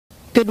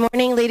Good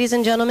morning, ladies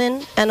and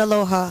gentlemen, and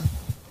aloha.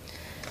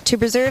 To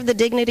preserve the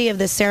dignity of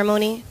this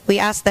ceremony, we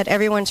ask that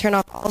everyone turn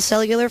off all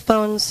cellular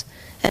phones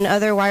and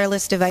other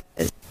wireless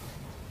devices.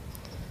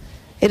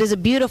 It is a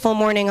beautiful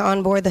morning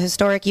on board the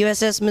historic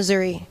USS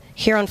Missouri,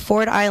 here on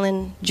Ford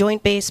Island,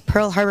 Joint Base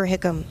Pearl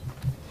Harbor-HICKAM.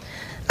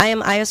 I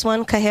am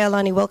Iaswan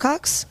Kahealani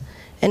Wilcox,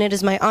 and it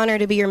is my honor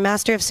to be your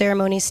Master of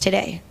Ceremonies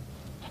today.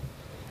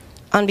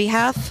 On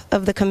behalf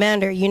of the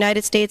Commander,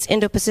 United States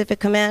Indo-Pacific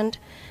Command,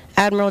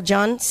 Admiral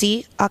John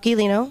C.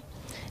 Aquilino,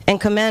 and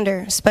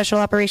Commander, Special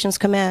Operations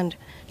Command,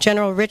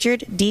 General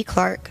Richard D.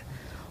 Clark,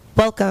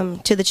 welcome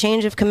to the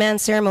change of command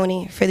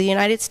ceremony for the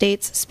United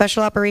States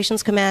Special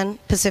Operations Command,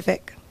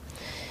 Pacific.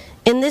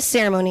 In this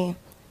ceremony,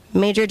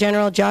 Major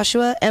General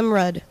Joshua M.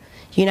 Rudd,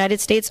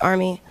 United States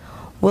Army,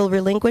 will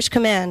relinquish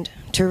command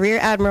to Rear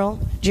Admiral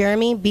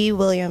Jeremy B.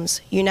 Williams,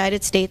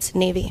 United States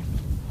Navy.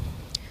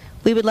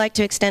 We would like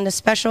to extend a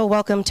special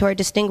welcome to our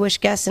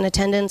distinguished guests in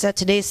attendance at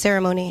today's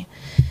ceremony,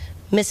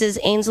 Mrs.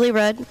 Ainsley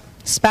Rudd,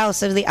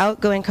 spouse of the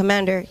outgoing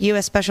Commander,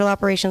 U.S. Special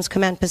Operations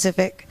Command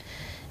Pacific,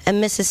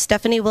 and Mrs.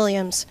 Stephanie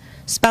Williams,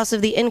 spouse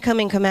of the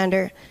incoming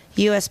Commander,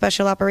 U.S.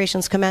 Special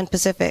Operations Command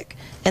Pacific,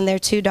 and their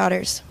 2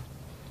 daughters.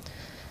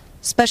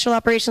 Special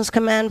Operations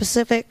Command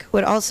Pacific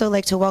would also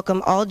like to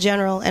welcome all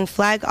general and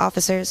flag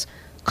officers,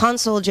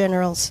 consul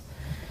generals,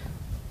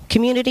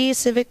 community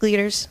civic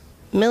leaders,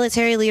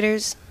 military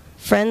leaders,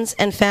 friends,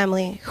 and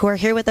family who are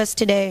here with us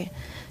today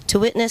to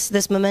witness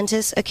this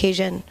momentous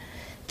occasion.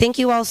 Thank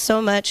you all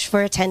so much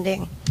for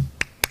attending.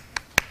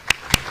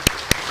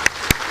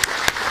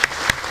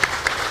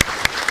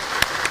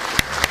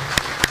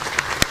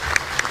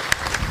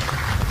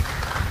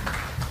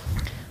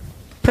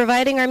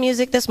 Providing our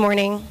music this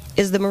morning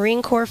is the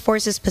Marine Corps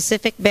Forces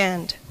Pacific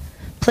Band,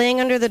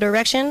 playing under the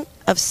direction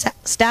of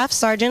Staff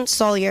Sergeant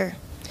Sawyer.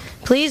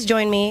 Please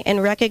join me in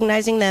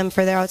recognizing them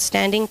for their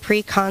outstanding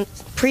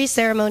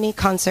pre-ceremony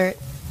concert.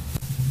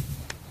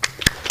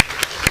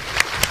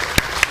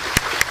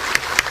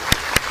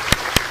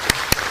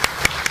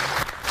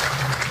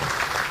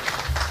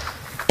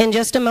 In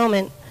just a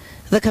moment,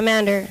 the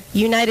Commander,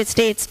 United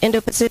States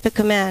Indo-Pacific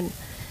Command,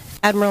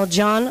 Admiral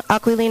John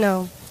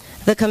Aquilino,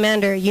 the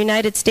Commander,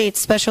 United States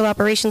Special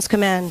Operations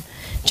Command,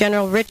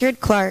 General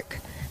Richard Clark,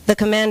 the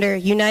Commander,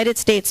 United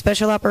States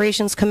Special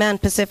Operations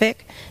Command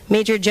Pacific,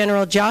 Major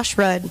General Josh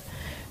Rudd,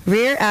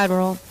 Rear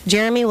Admiral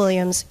Jeremy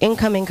Williams,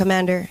 incoming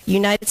Commander,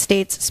 United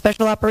States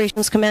Special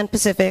Operations Command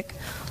Pacific,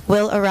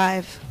 will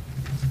arrive.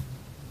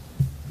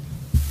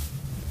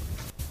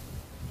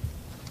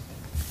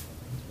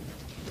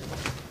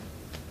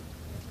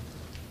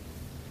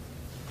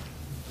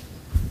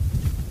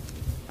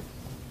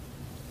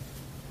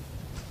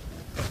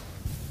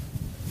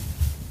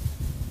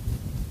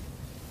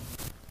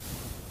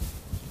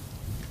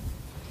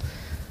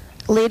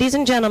 Ladies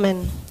and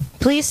gentlemen,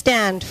 please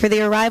stand for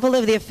the arrival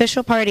of the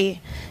official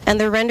party and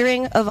the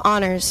rendering of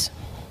honors.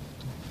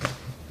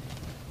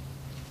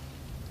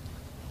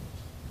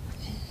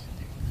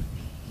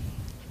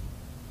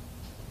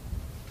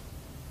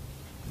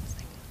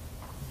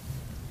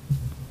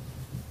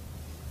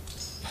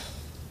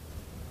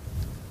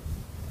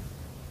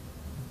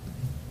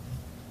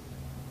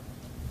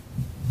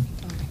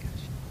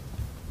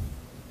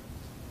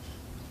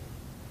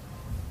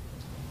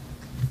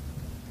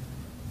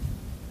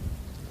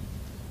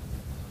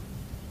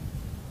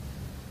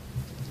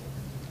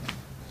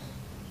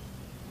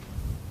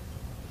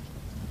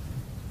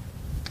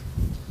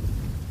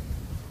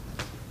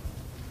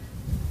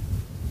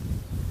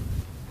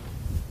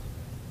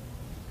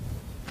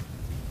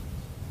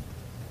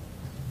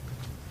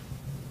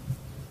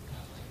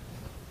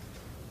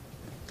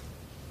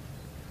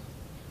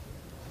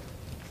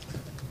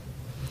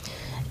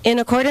 In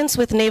accordance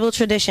with naval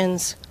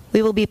traditions,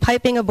 we will be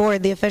piping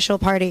aboard the official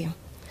party.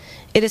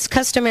 It is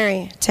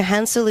customary to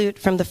hand salute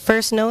from the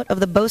first note of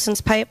the bosun's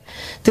pipe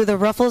through the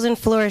ruffles and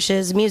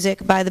flourishes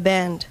music by the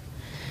band.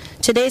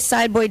 Today's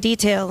sideboy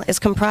detail is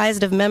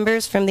comprised of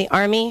members from the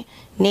Army,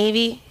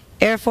 Navy,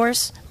 Air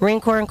Force, Marine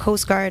Corps, and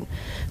Coast Guard,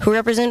 who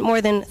represent more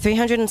than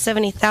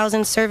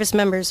 370,000 service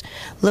members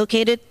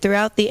located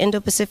throughout the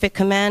Indo-Pacific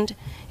Command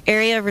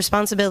area of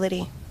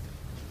responsibility.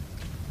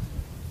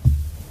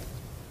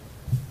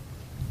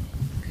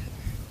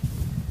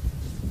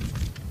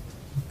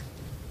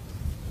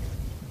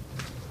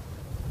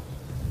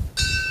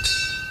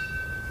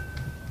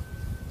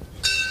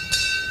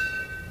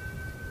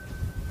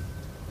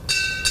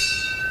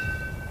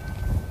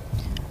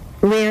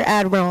 Rear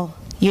Admiral,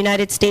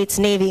 United States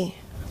Navy,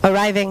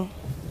 arriving.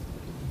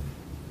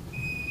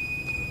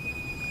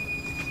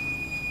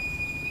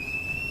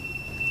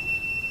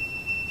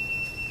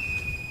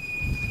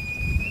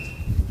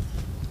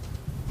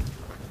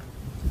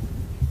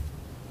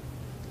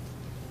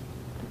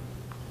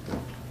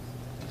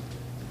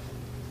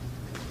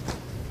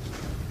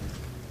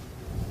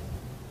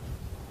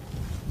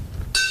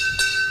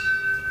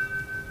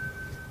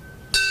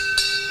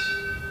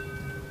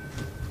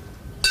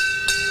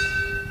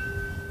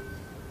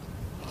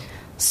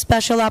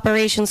 Special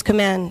Operations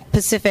Command,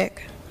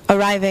 Pacific,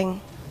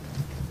 arriving.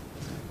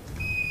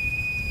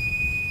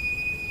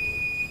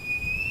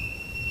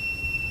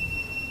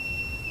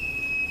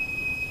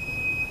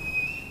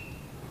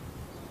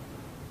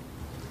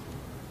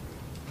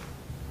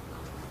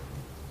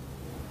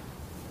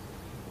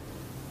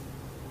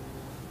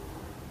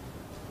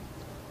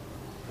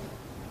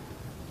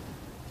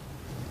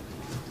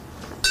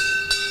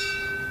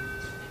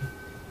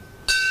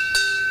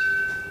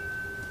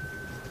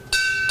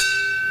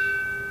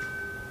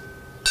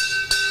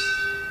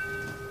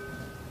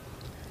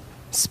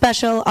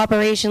 Special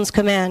Operations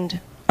Command,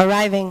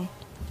 arriving.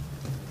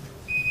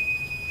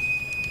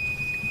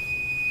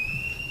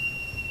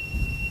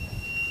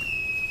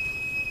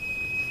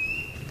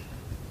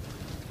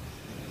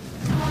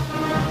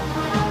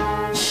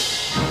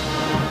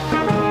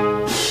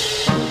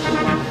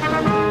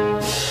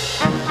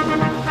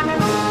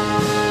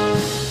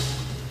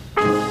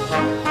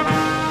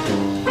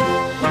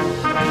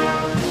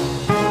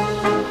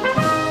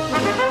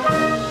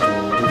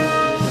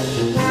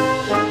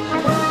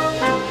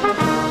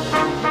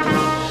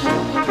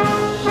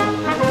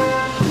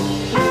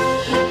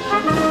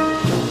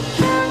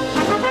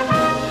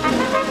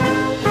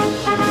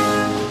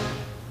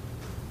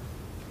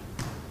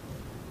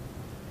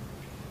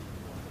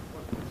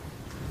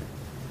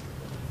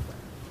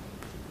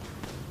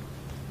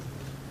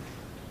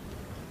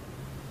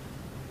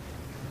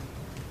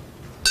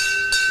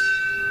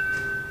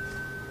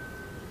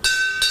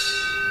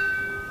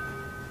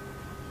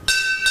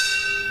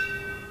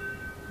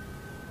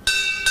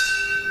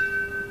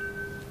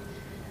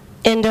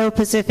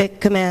 Indo-Pacific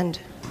Command,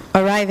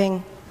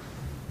 arriving.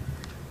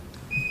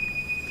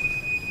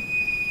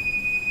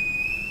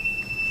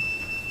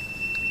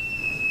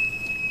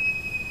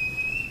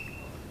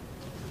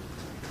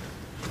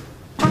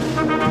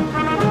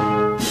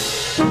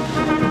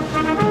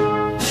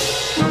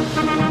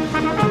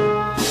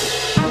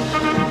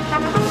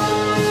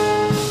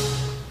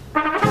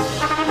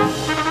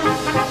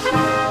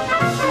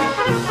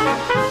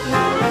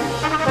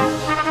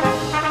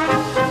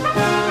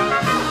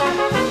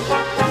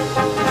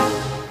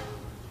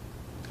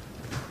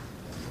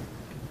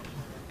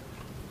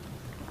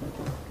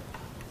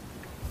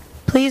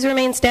 Please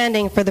remain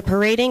standing for the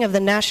parading of the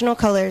national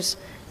colors,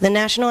 the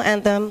national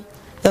anthem,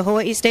 the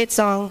Hawaii State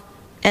Song,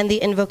 and the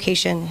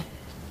invocation.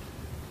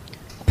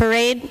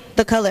 Parade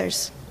the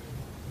colors.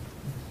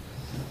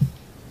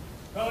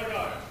 Color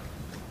guard,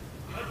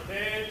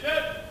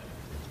 attention.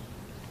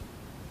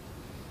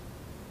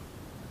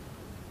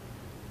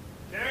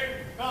 Carry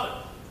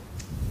colors.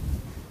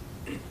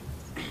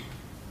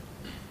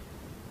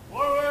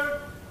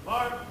 Forward,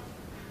 march,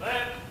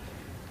 left,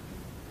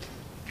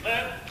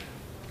 left,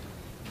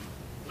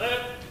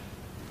 left,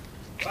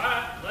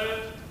 right,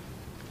 left,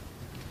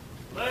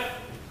 left,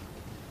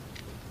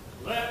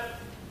 left,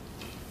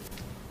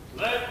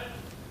 left,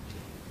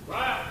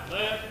 right,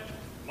 left,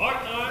 mark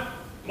time,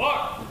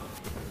 mark.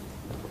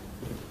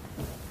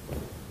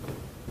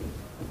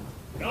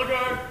 Color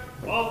guard,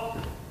 ball,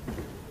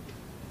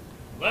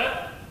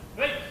 left,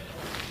 face.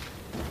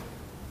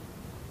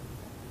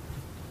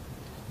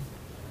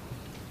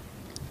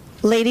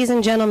 Ladies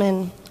and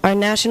gentlemen, our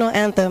national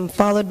anthem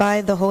followed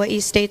by the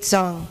Hawaii State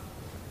Song.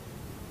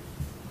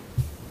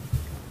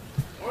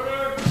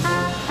 Order.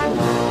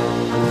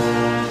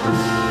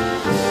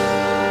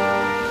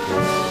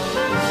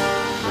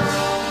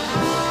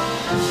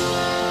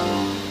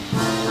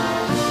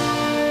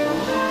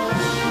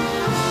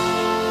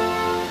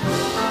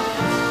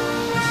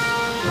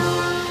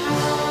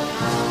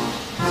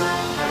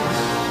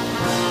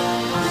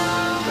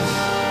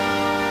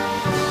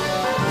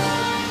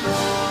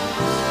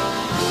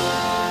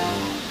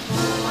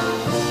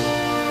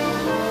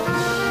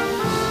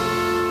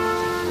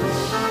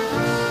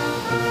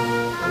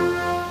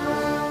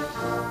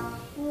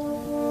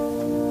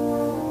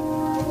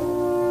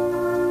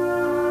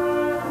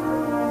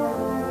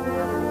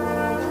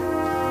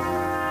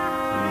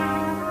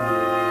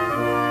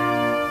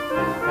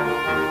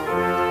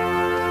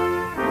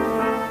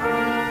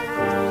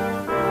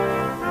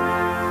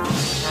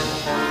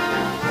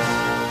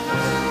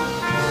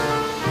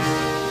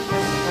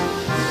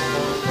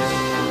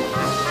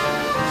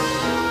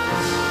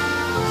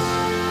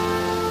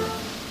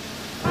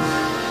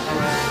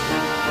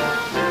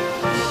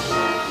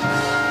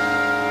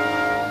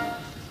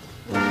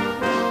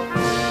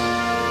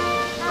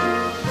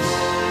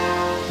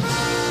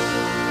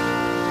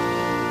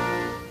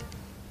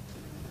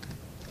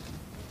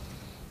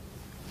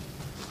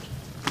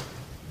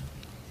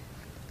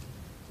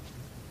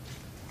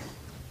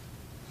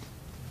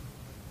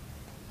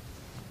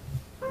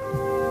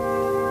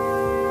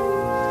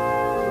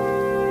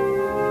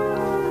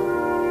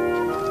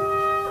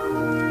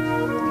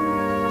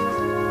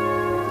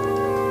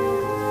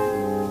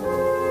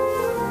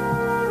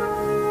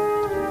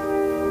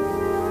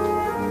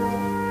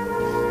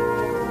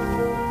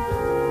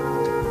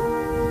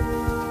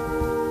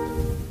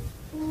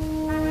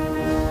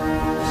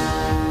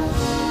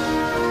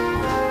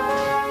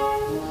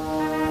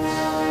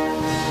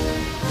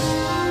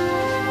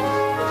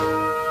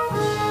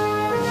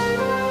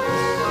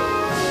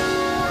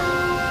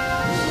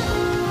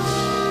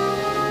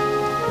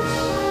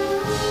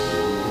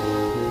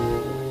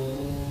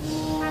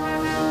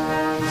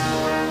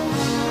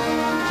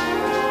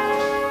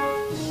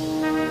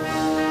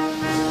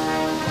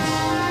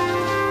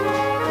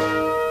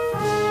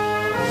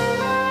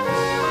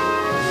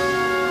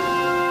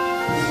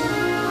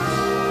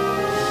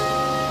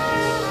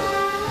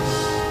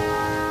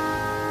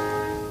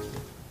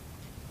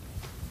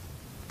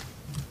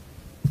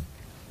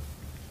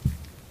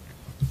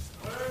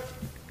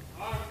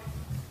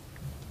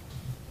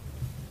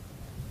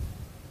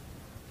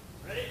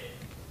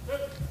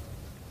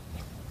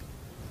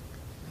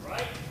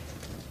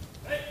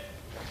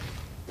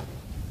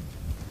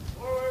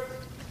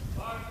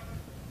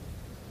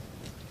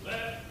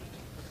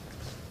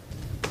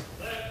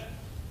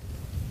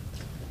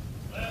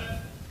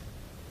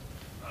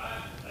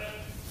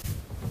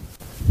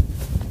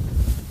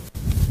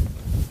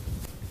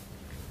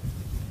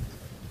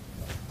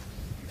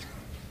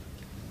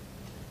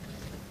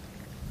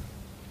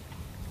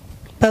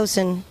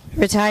 Bosun,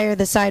 retire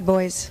the side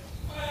boys.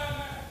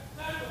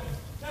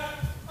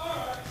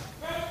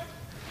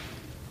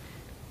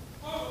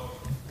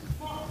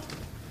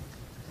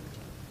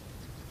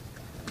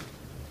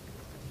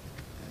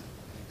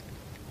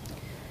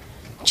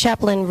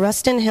 Chaplain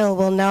Rustin Hill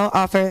will now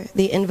offer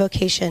the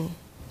invocation.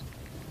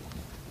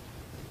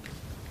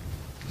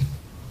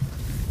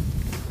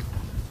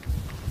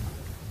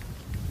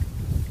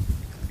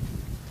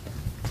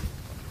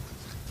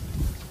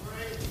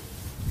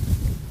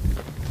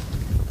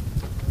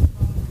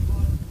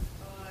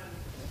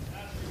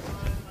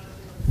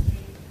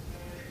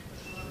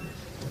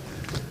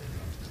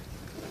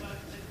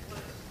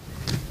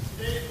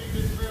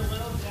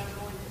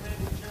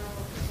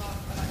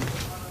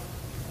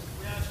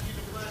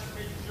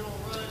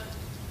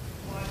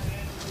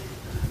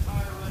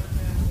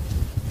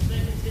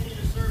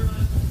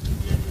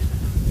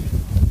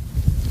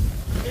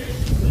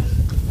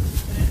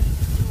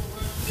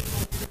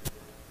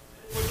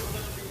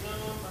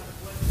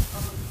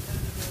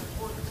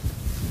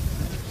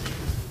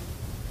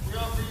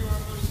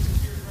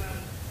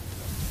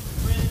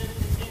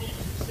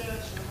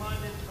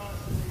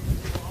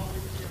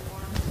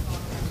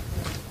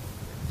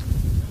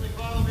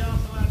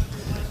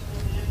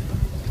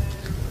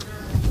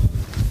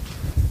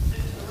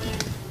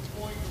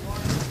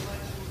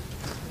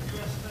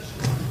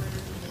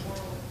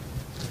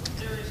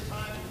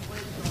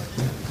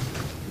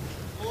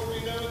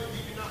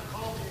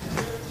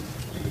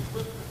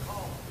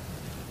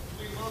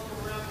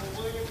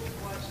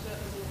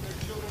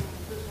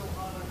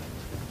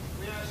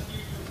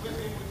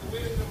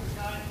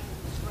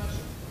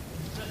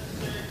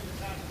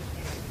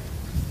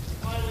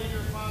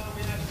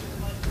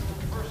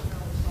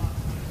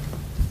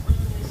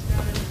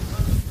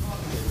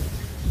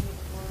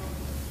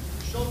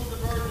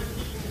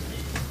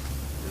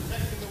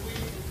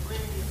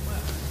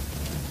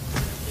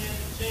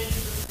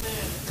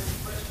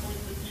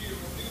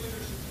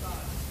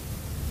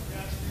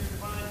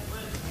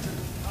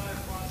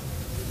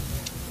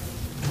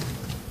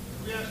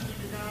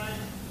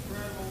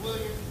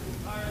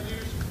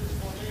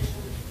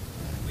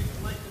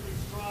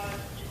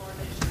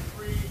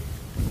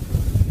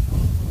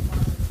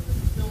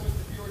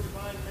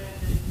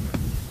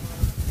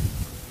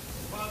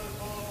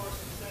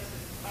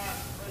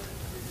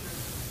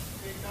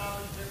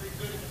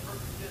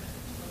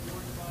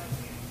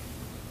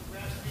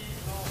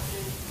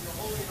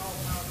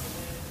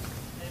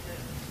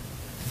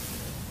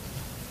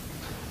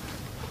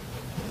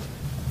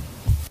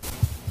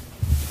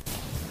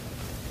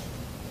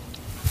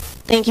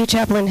 Thank you,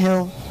 Chaplain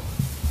Hill.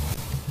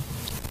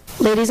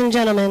 Ladies and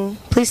gentlemen,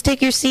 please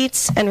take your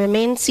seats and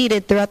remain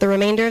seated throughout the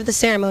remainder of the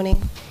ceremony.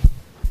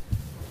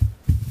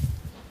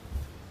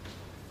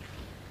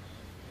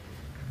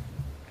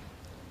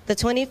 The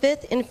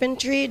 25th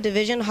Infantry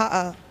Division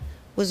Ha'a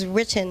was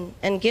written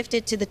and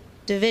gifted to the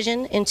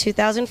division in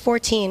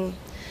 2014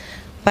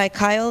 by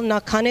Kyle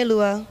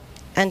Nakanelua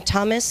and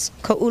Thomas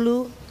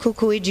Ko'ulu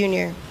Kukui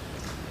Jr.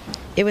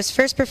 It was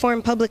first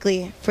performed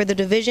publicly for the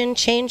division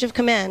change of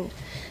command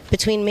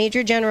between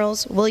Major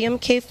Generals William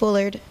K.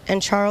 Fullard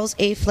and Charles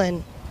A.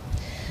 Flynn.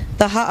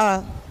 The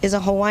Ha'a is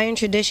a Hawaiian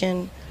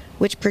tradition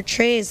which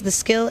portrays the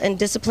skill and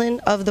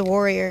discipline of the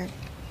warrior.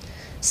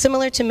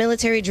 Similar to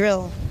military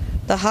drill,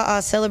 the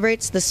Ha'a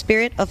celebrates the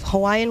spirit of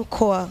Hawaiian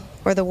koa,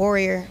 or the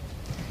warrior,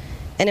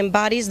 and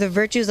embodies the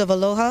virtues of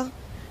aloha,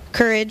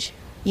 courage,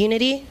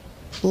 unity,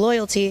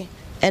 loyalty,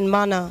 and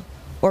mana,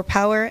 or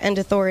power and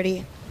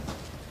authority.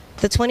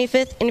 The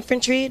 25th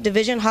Infantry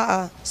Division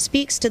Ha'a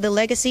speaks to the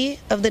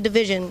legacy of the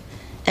division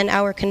and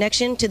our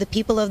connection to the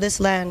people of this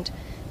land,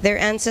 their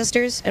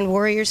ancestors and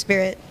warrior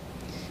spirit.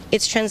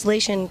 Its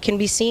translation can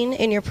be seen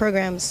in your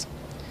programs.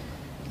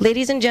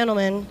 Ladies and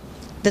gentlemen,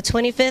 the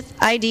 25th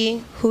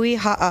ID Hui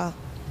Ha'a.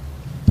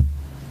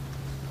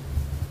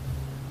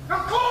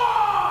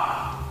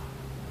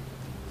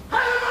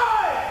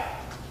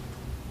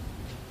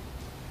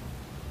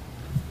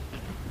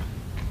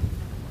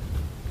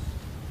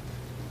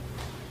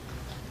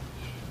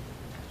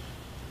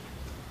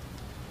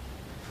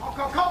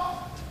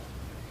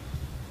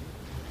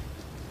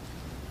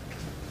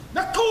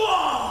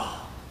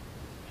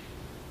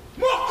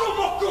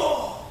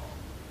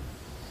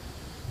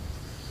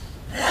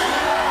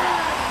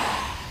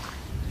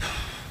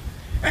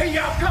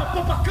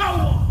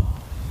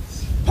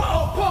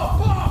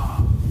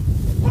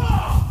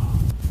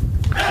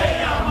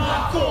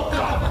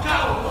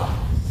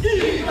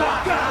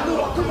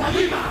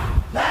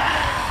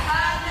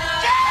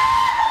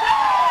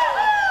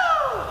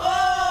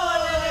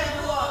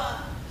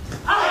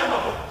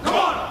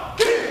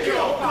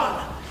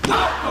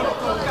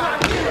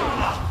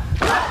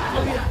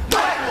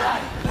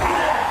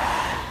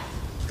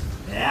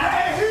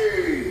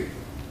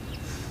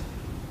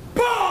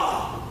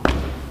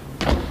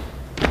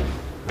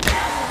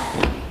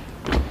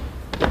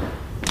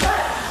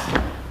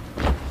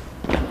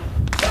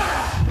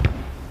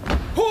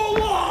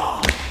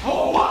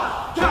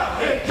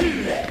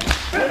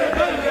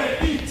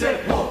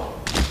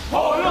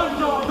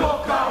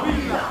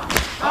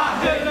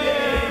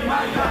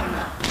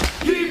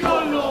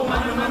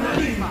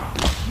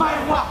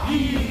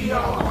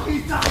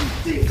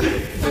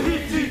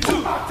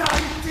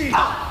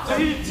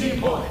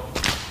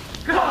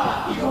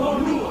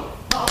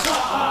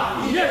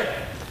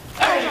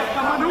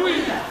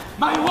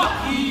 mai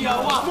wakia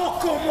wa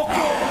Moko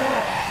moko.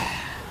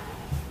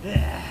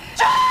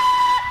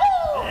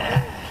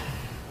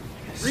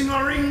 Ringa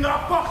ringa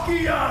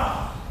pakia.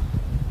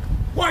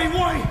 Wai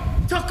wai,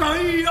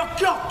 takaia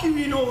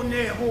kiaki no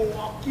ne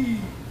hoaki.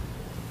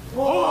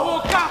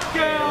 o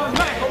kake o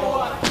nei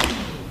hoaki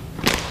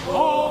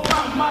o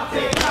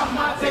kamate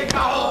kamate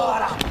ka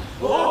ora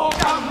o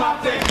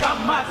kamate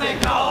kamate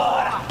ka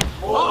ora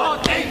o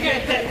tenge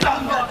te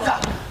tangata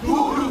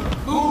uru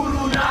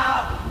uru na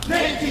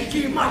Ne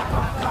tiki mai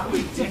paka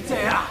wite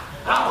te a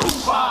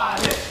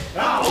ahupale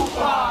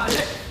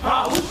ahupale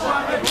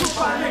ahupale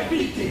ahupale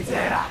wite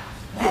te a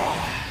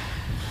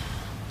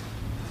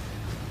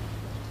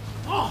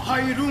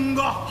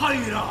hairunga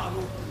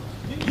hairano.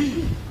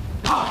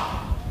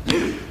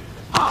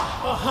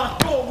 Aha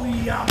toi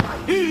amai.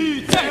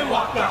 I te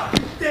waka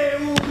Te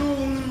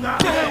urunga.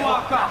 te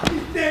waka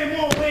Te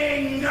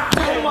moenga.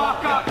 te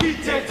waka ki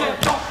te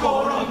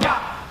tokoronga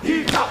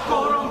I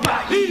tokoronga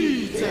I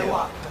te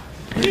waka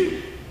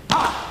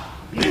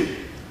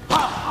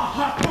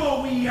Aha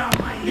toi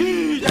amai.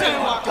 I te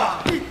waka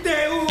Te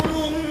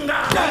urunga.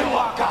 te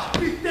waka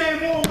Te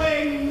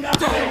moenga.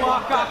 te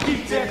waka ki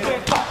te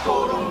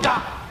tokoronga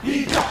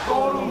I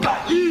tokoronga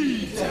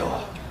I te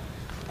waka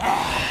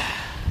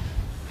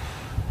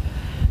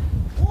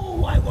O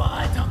wai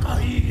wai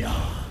takaia.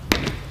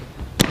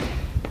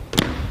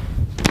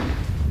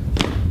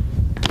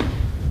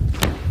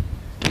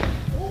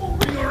 O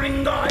ringa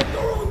ringa e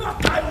torunga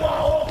taiwa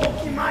o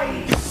hoki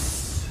mai.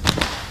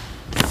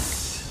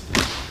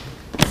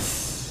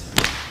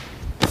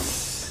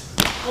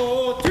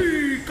 O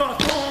tika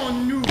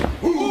tonu.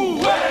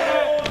 Uwe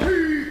O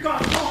tika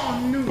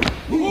tonu.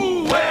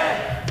 Uwe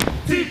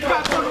tika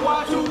tonu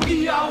atu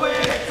I awe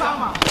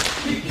tama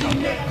Iki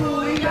neku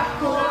I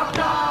ako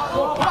aka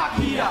o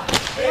pakia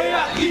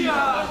Ea ia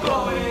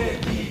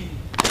koheki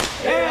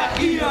Ea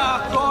ia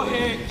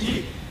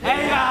koheki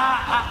Ea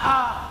a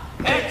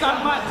E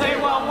tamate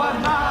wa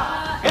wana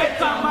E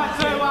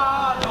tamate wa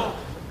alo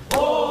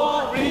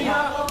O ria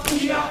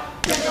ia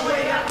Kena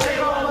wea te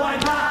o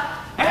wana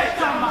E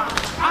tama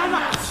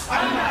Anas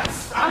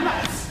Anas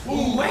Anas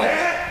Uwe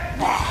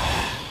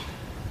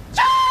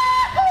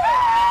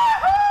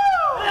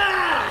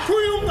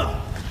Kuyunga.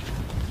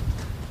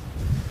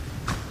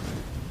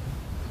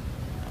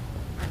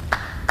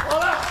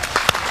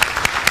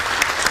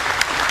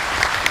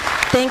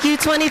 Thank you,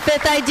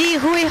 25th ID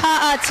Hui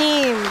Ha'a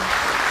team.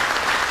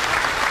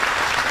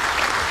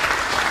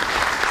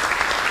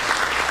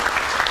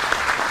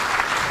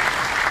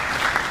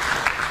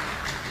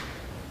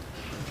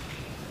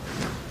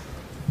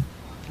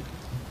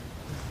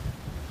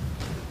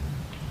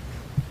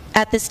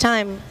 At this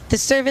time, the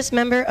service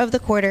member of the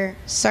quarter,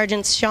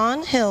 Sergeant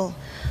Sean Hill,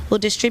 will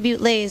distribute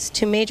leis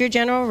to Major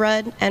General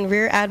Rudd and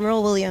Rear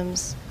Admiral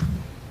Williams.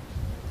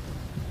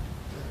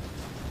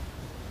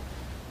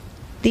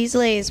 These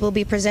leis will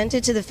be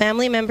presented to the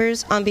family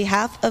members on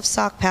behalf of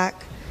SOCPAC.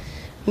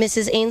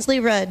 Mrs. Ainsley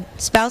Rudd,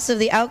 spouse of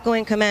the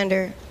outgoing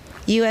commander,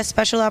 U.S.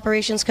 Special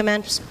Operations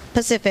Command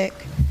Pacific,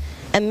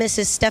 and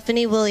Mrs.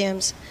 Stephanie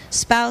Williams,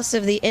 spouse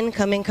of the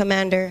incoming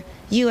commander,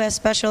 U.S.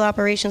 Special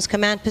Operations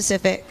Command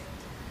Pacific,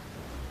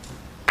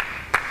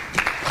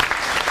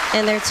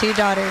 and their 2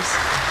 daughters.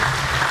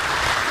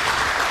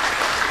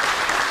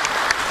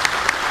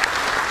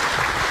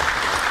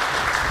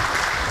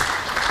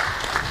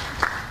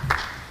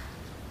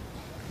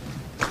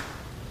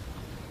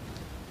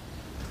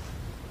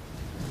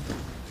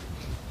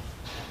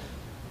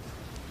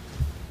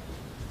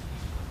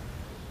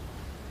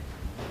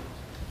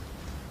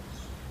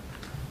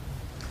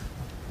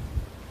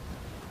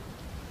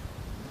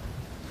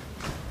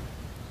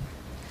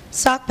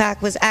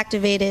 SOCPAC was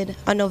activated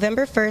on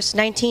November 1st,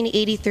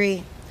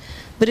 1983,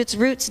 but its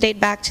roots date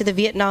back to the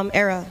Vietnam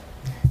era.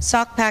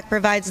 SOCPAC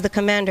provides the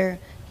commander,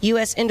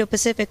 U.S.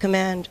 Indo-Pacific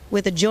Command,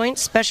 with a joint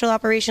special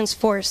operations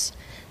force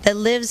that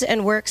lives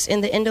and works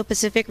in the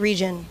Indo-Pacific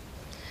region,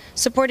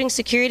 supporting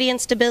security and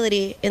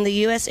stability in the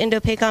U.S.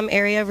 Indo-PACOM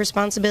area of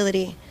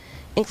responsibility,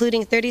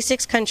 including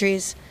 36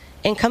 countries,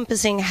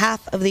 encompassing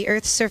half of the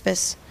Earth's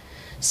surface.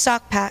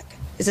 SOCPAC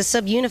is a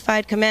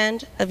sub-unified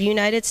command of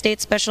United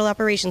States Special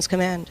Operations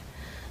Command,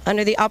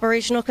 under the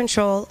operational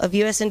control of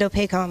U.S.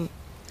 Indo-PACOM,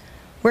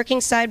 working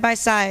side by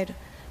side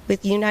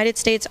with United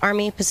States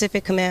Army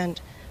Pacific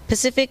Command,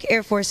 Pacific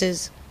Air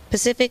Forces,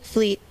 Pacific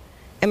Fleet,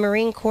 and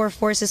Marine Corps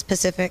Forces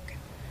Pacific.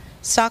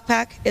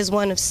 SOCPAC is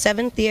one of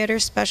 7 theater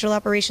special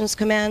operations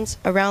commands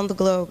around the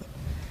globe.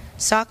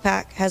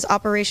 SOCPAC has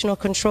operational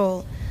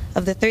control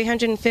of the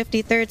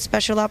 353rd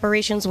Special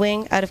Operations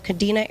Wing out of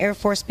Kadena Air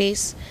Force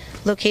Base,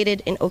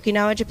 located in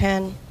Okinawa,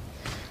 Japan,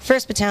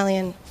 1st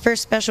Battalion, 1st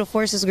Special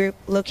Forces Group,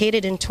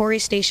 located in Tori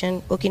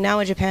Station,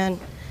 Okinawa, Japan,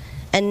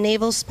 and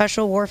Naval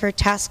Special Warfare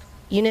Task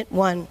Unit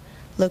 1,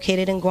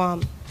 located in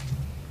Guam.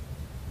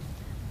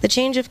 The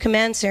change of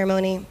command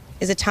ceremony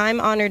is a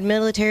time-honored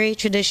military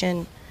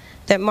tradition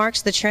that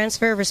marks the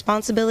transfer of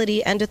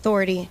responsibility and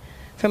authority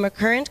from a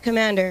current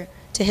commander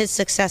to his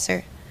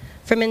successor.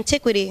 From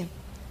antiquity,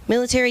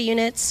 military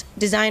units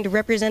designed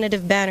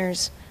representative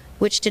banners,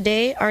 which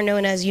today are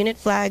known as unit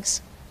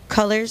flags,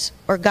 colors,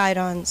 or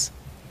guidons.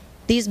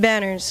 These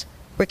banners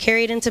were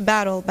carried into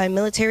battle by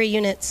military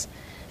units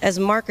as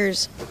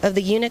markers of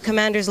the unit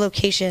commander's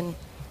location,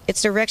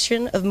 its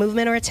direction of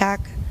movement or attack,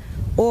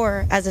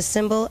 or as a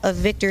symbol of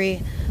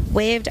victory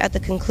waved at the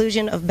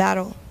conclusion of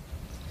battle.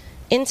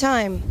 In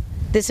time,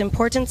 this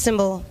important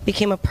symbol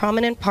became a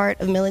prominent part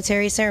of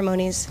military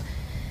ceremonies,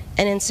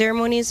 and in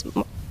ceremonies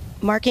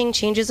marking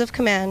changes of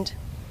command,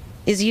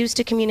 is used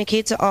to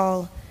communicate to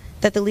all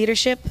that the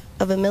leadership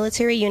of a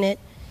military unit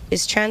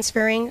is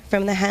transferring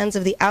from the hands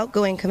of the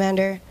outgoing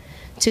commander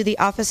to the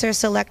officer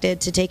selected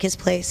to take his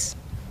place.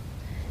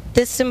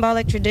 This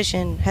symbolic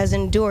tradition has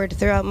endured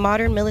throughout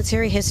modern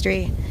military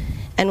history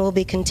and will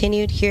be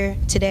continued here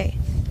today.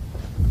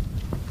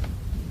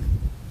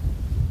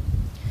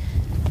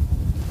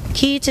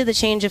 Key to the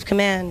change of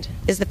command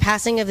is the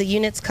passing of the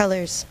unit's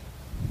colors.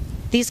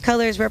 These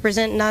colors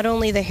represent not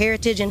only the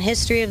heritage and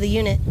history of the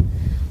unit,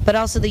 but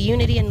also the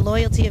unity and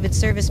loyalty of its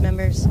service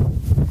members.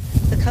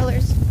 The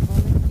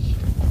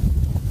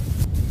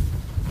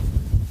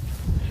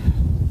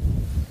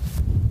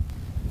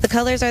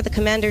colors are the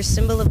commander's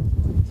symbol of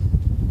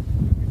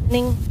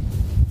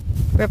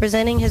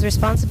representing his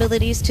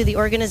responsibilities to the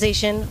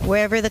organization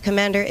wherever the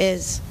commander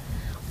is.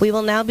 We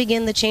will now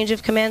begin the change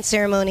of command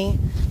ceremony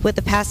with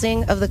the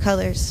passing of the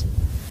colors.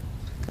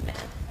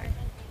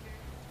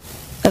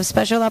 Of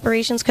Special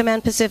Operations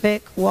Command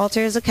Pacific,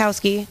 Walter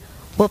Zakowski,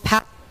 will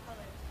pass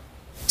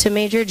to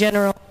Major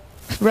General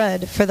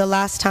Rudd for the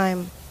last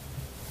time.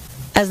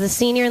 As the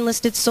senior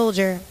enlisted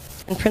soldier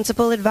and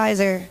principal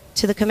advisor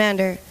to the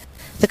commander,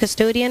 the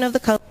custodian of the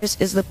colors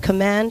is the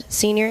command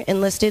senior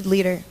enlisted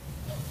leader.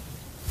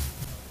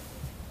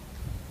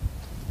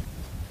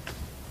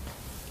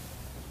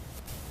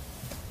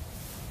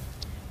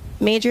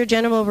 Major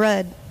General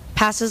Rudd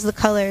passes the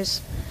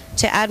colors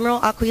to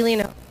Admiral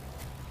Aquilino,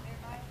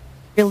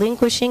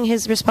 relinquishing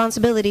his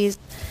responsibilities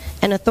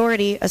and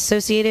authority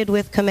associated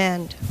with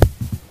command.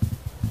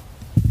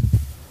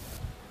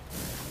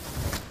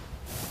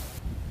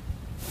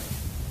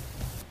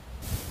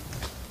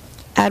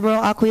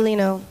 Admiral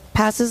Aquilino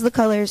passes the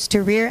colors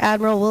to Rear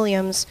Admiral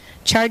Williams,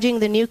 charging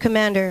the new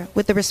commander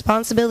with the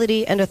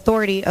responsibility and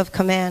authority of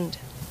command.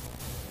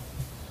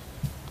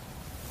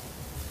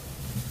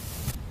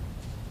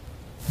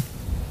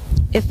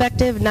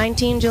 Effective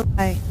 19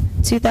 July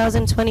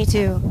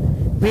 2022,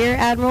 Rear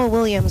Admiral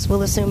Williams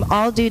will assume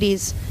all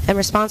duties and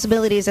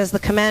responsibilities as the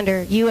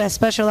commander, U.S.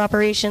 Special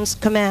Operations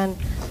Command,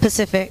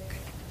 Pacific.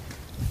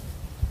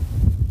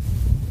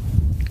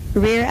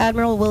 Rear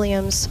Admiral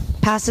Williams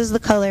passes the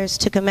colors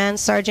to Command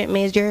Sergeant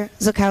Major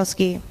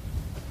Zakowski.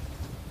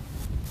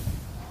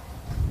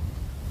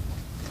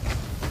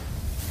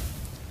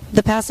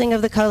 The passing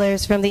of the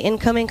colors from the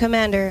incoming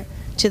commander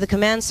to the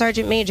Command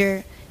Sergeant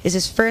Major is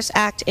his first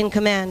act in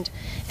command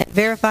and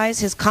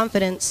verifies his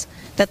confidence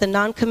that the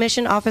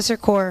non-commissioned officer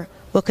corps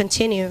will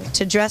continue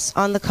to dress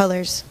on the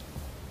colors.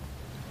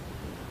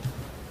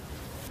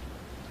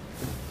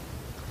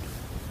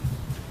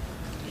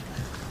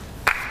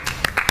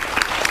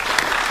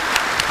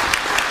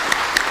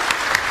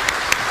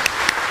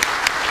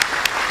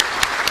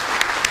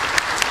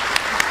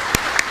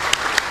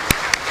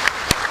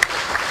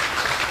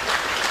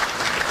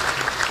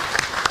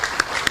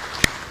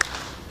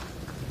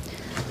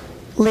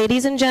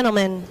 Ladies and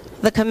gentlemen,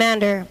 the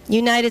Commander,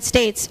 United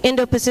States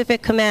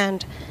Indo-Pacific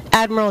Command,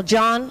 Admiral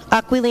John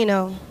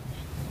Aquilino.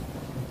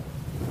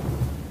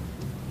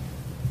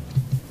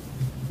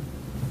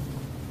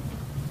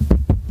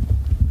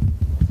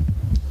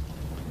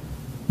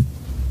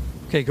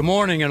 Okay, good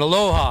morning and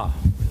aloha.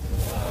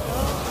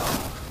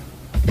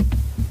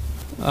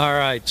 All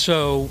right,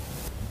 so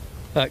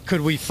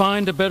could we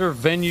find a better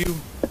venue?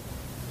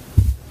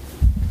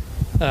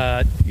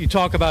 You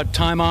talk about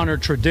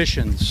time-honored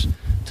traditions.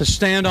 To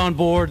stand on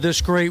board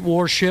this great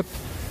warship,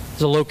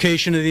 the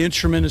location of the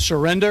instrument of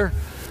surrender,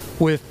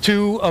 with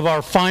two of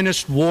our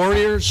finest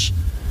warriors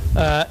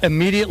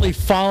immediately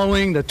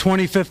following the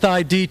 25th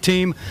ID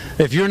team.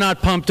 If you're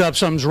not pumped up,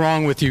 something's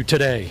wrong with you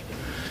today.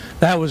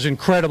 That was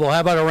incredible. How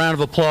about a round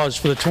of applause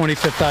for the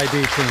 25th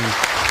ID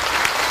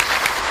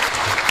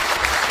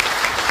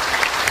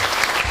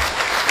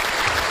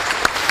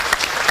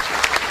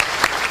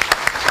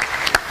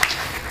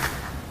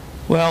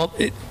team? Well,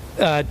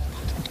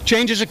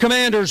 changes of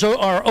commanders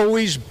are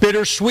always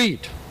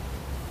bittersweet.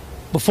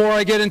 Before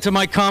I get into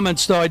my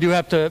comments, though, I do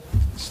have to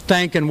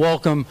thank and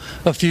welcome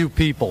a few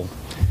people.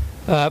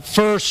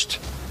 First,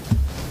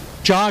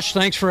 Josh,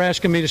 thanks for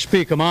asking me to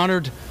speak. I'm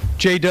honored.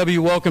 JW,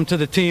 welcome to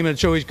the team, and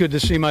it's always good to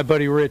see my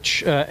buddy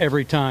Rich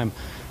every time.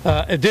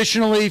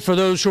 Additionally, for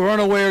those who are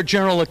unaware,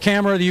 General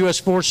LaCamera of the U.S.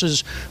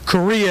 Forces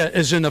Korea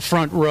is in the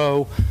front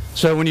row.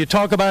 So when you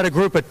talk about a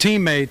group of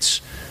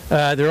teammates,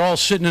 they're all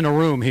sitting in a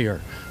room here.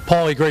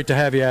 Paulie, great to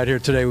have you out here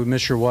today. We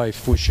miss your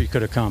wife. Wish she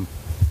could have come.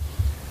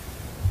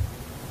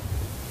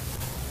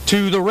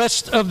 To the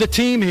rest of the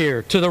team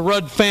here, to the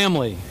Rudd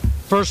family,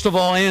 first of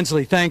all,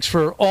 Ansley, thanks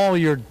for all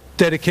your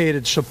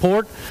dedicated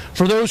support.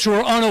 For those who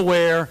are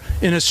unaware,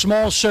 in a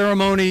small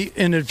ceremony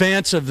in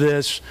advance of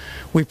this,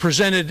 we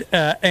presented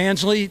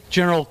Ansley,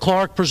 General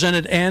Clark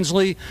presented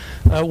Ansley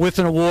with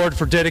an award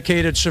for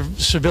dedicated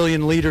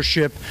civilian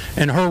leadership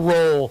and her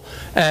role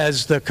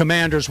as the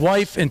commander's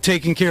wife in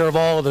taking care of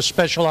all of the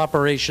special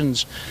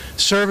operations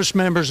service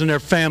members and their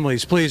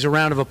families. Please, a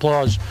round of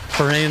applause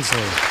for Ansley.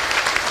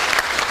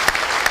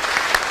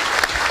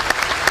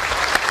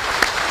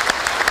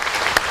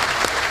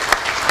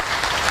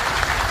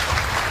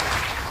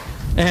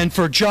 And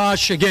for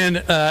Josh, again,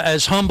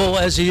 as humble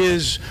as he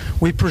is,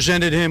 we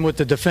presented him with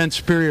the Defense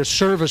Superior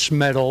Service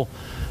Medal,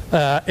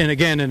 and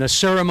again, in a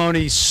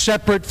ceremony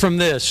separate from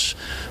this,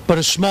 but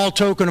a small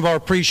token of our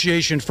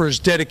appreciation for his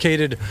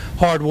dedicated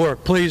hard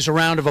work. Please, a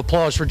round of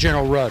applause for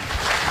General Rudd.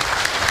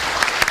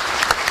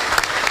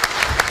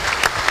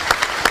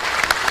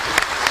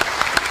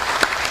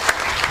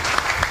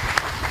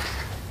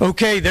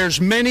 Okay,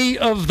 there's many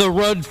of the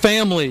Rudd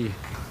family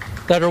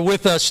that are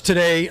with us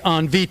today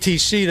on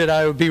VTC that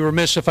I would be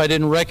remiss if I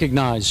didn't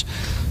recognize.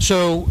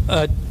 So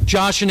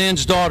Josh and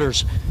Ann's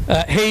daughters,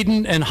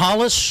 Hayden and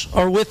Hollis,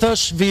 are with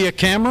us via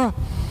camera.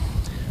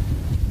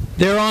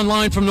 They're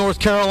online from North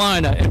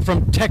Carolina and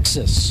from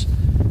Texas.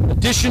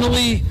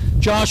 Additionally,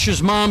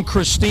 Josh's mom,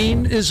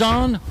 Christine, is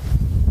on.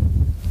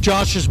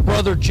 Josh's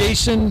brother,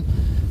 Jason.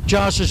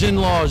 Josh's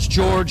in-laws,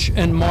 George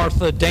and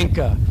Martha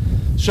Denka.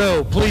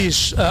 So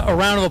please, a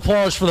round of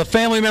applause for the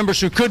family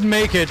members who couldn't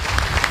make it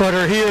but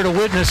are here to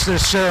witness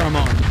this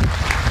ceremony.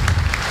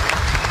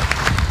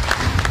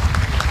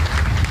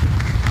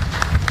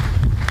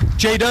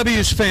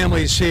 JW's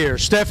family is here.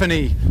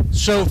 Stephanie,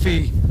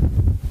 Sophie,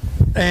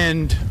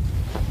 and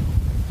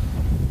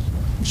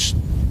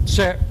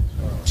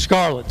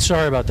Scarlett.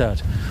 Sorry about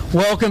that.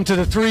 Welcome to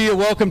the three of you.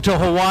 Welcome to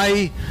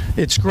Hawaii.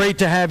 It's great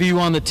to have you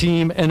on the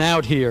team and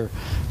out here.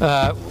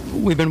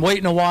 We've been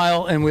waiting a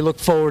while, and we look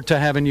forward to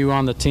having you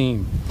on the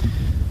team.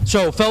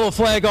 So, fellow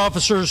flag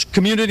officers,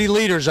 community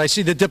leaders, I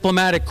see the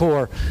Diplomatic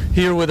Corps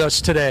here with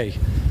us today.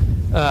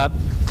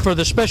 For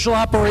the Special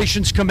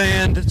Operations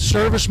Command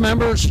service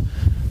members,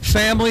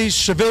 families,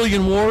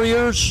 civilian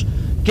warriors,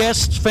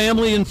 guests,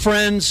 family, and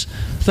friends,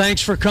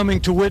 thanks for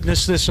coming to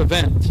witness this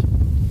event.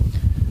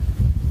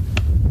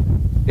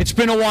 It's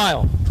been a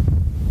while.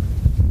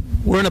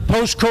 We're in a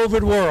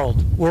post-COVID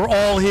world. We're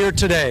all here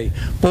today.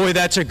 Boy,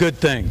 that's a good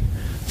thing.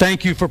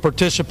 Thank you for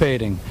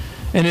participating.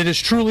 And it is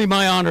truly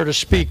my honor to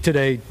speak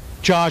today.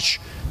 Josh,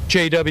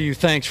 JW,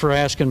 thanks for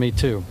asking me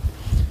to.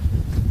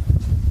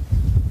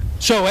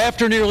 So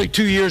after nearly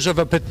 2 years of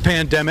a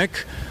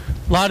pandemic,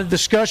 a lot of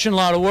discussion, a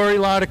lot of worry,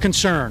 a lot of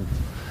concern.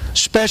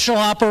 Special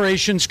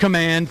Operations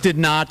Command did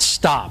not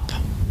stop.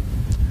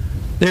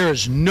 There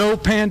is no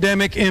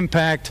pandemic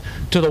impact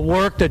to the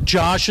work that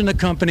Josh and the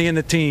company and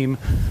the team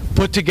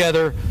put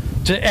together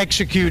to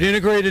execute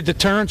integrated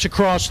deterrence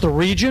across the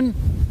region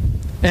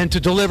and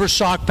to deliver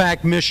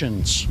SOCPAC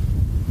missions.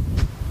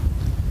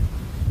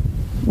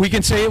 We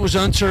can say it was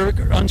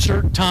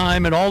uncertain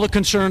time and all the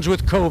concerns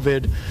with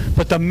COVID,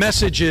 but the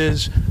message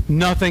is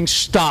nothing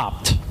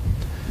stopped.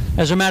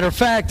 As a matter of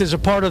fact, as a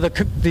part of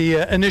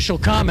the initial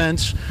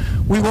comments,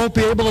 we won't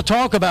be able to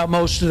talk about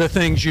most of the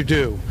things you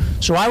do.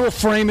 So I will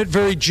frame it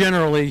very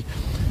generally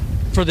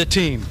for the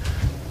team.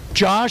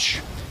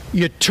 Josh,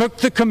 you took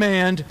the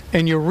command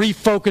and you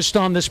refocused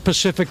on this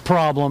specific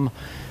problem,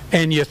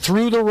 and you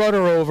threw the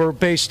rudder over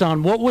based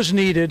on what was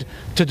needed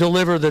to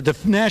deliver the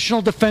National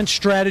Defense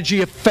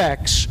Strategy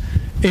effects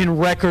in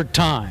record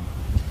time.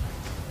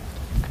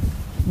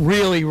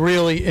 Really,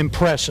 really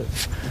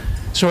impressive.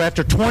 So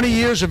after 20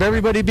 years of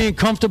everybody being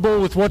comfortable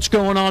with what's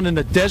going on in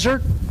the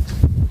desert,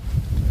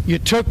 you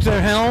took the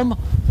helm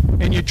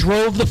and you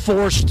drove the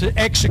force to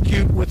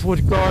execute with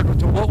regard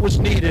to what was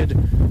needed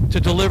to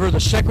deliver the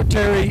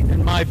Secretary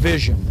and my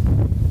vision.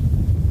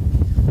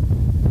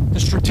 The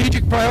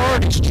strategic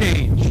priorities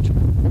changed.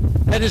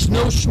 That is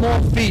no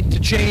small feat to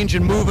change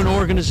and move an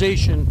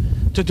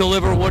organization to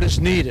deliver what is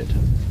needed.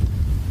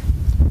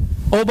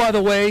 Oh, by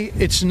the way,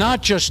 it's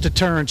not just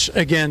deterrence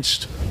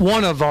against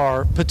one of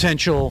our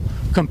potential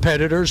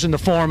competitors in the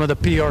form of the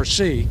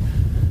PRC.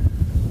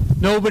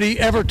 Nobody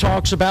ever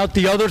talks about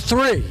the other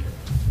three.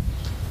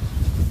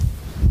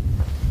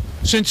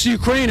 Since the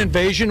Ukraine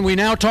invasion, we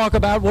now talk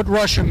about what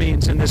Russia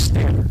means in this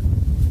theater.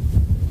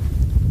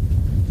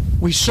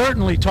 We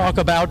certainly talk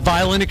about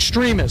violent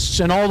extremists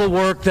and all the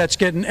work that's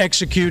getting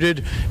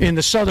executed in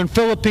the southern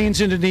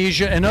Philippines,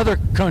 Indonesia, and other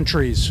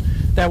countries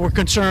that were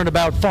concerned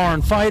about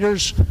foreign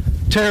fighters,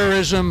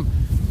 terrorism,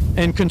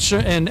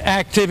 and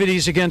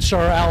activities against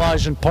our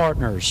allies and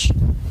partners.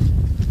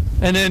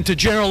 And then to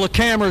General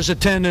LaCamera's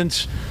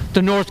attendance,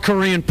 the North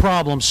Korean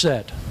problem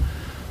set.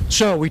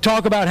 So we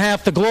talk about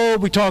half the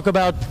globe, we talk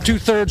about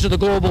 2/3 of the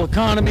global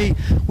economy,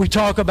 we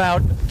talk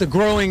about the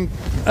growing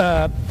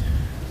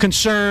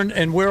concern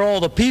and where all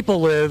the people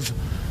live,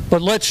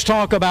 but let's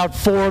talk about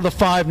 4 of the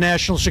 5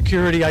 national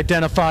security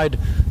identified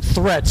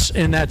threats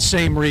in that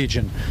same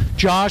region.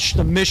 Josh,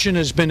 the mission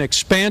has been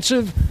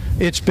expansive,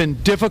 it's been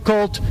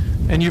difficult,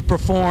 and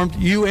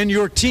you and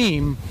your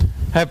team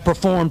have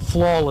performed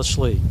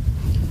flawlessly.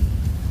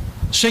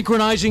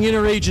 Synchronizing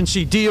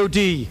interagency,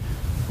 DoD,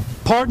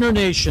 partner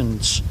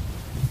nations,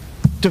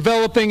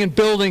 developing and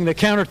building the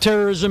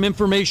Counterterrorism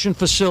Information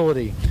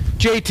Facility,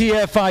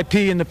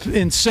 JTFIP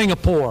in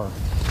Singapore,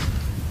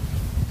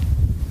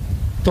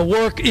 the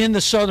work in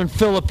the southern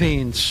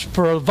Philippines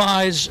for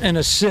advise and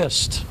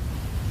assist.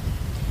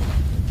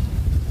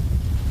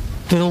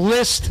 The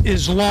list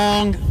is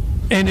long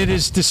and it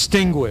is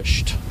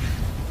distinguished.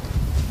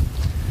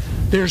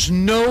 There's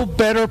no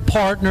better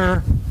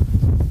partner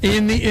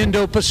in the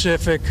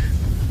Indo-Pacific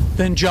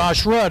than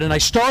Josh Rudd. And I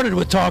started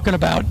with talking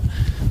about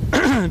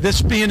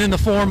this being in the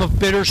form of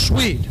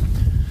bittersweet.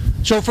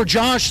 So for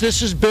Josh,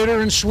 this is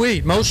bitter and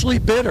sweet, mostly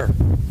bitter.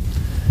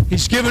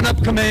 He's given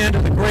up command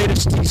of the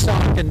greatest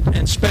TSOC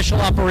and special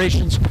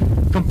operations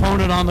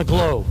component on the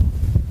globe.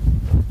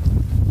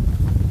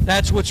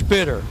 That's what's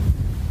bitter.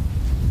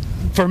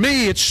 For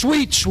me, it's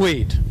sweet,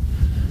 sweet,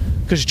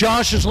 because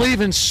Josh is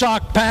leaving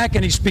SOCPAC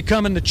and he's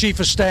becoming the Chief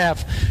of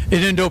Staff at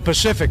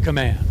Indo-Pacific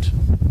Command.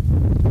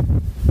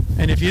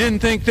 And if you didn't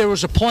think there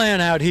was a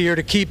plan out here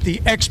to keep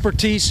the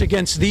expertise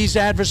against these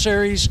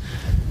adversaries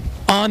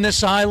on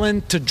this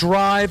island to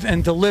drive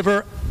and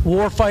deliver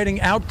warfighting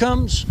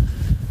outcomes,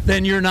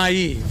 then you're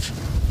naive.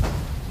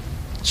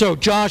 So,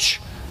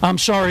 Josh, I'm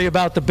sorry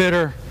about the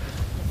bitter.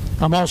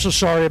 I'm also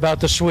sorry about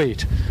the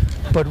sweet.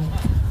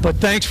 But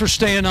thanks for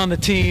staying on the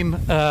team.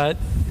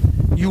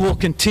 You will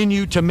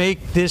continue to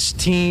make this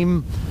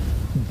team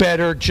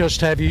better,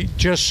 just as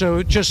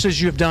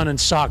you've done in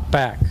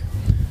SOCPAC.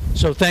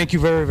 So thank you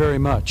very, very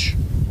much.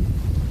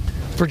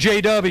 For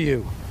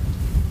JW,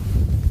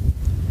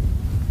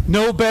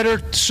 no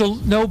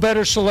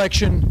better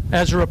selection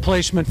as a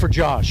replacement for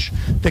Josh.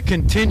 The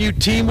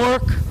continued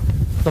teamwork,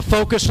 the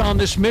focus on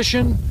this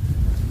mission,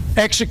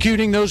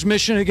 executing those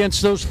missions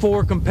against those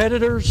 4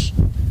 competitors,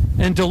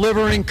 and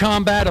delivering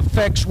combat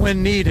effects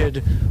when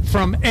needed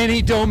from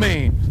any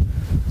domain,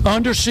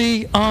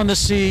 undersea, on the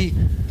sea,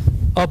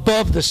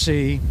 above the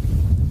sea,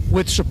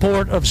 with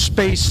support of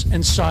space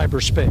and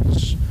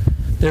cyberspace.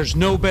 There's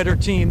no better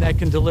team that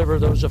can deliver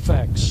those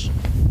effects.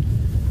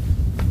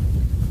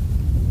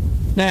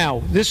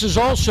 Now, this is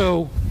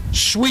also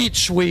sweet,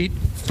 sweet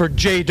for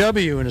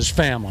JW and his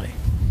family.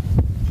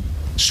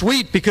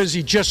 Sweet because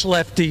he just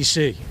left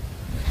D.C.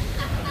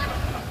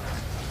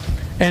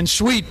 And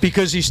sweet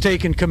because he's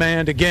taken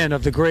command again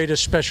of the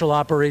greatest special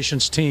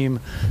operations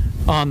team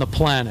on the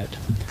planet.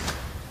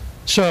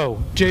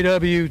 So,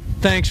 JW,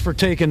 thanks for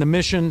taking the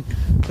mission.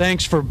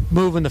 Thanks for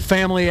moving the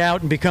family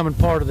out and becoming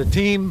part of the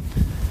team.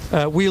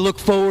 We look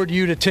forward to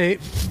you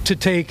to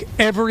take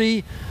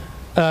every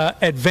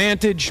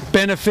advantage,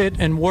 benefit,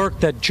 and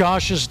work that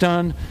Josh has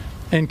done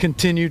and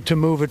continue to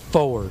move it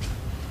forward.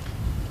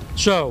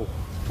 So,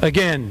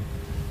 again,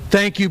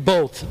 thank you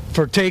both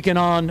for taking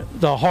on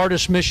the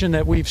hardest mission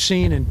that we've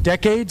seen in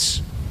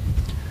decades,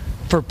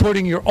 for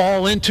putting your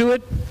all into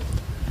it,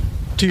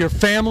 to your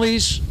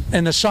families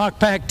and the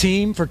SOCPAC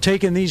team for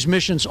taking these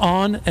missions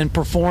on and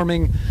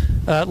performing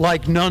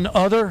like none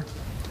other.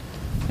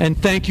 And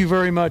thank you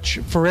very much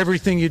for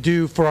everything you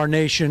do for our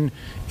nation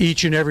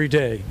each and every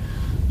day.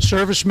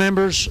 Service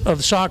members of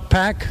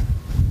SOCPAC,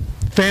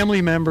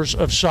 family members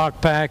of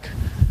SOCPAC,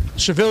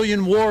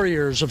 civilian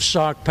warriors of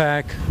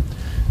SOCPAC,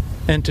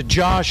 and to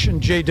Josh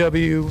and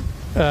JW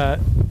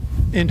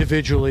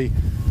individually,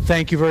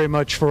 thank you very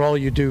much for all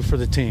you do for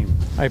the team.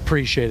 I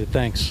appreciate it.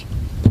 Thanks.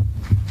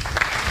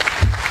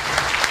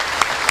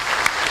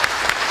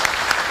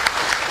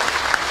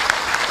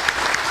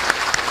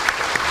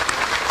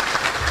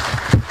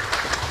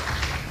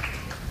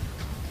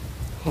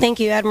 Thank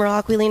you, Admiral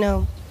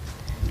Aquilino.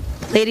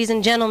 Ladies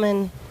and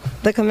gentlemen,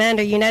 the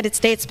Commander, United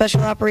States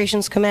Special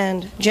Operations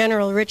Command,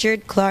 General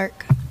Richard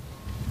Clark.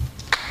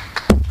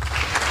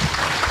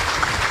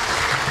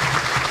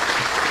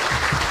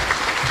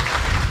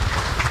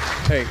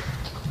 Hey,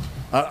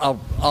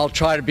 I'll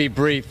try to be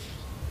brief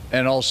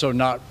and also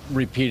not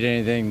repeat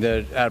anything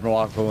that Admiral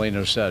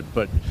Aquilino said.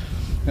 But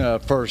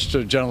first,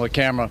 General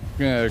Camera,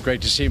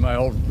 great to see my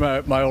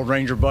old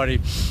Ranger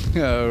buddy.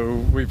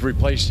 We've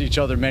replaced each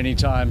other many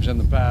times in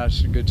the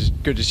past. Good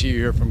to see you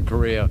here from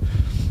Korea.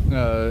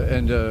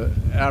 And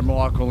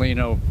Admiral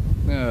Aquilino,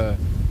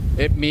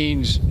 it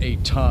means a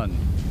ton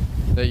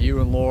that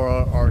you and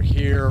Laura are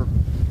here,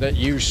 that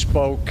you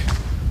spoke.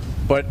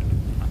 But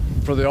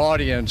for the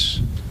audience,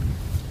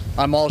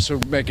 I'm also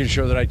making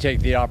sure that I take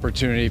the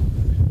opportunity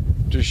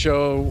to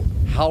show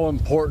how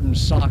important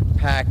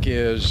SOCPAC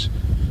is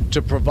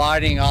to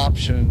providing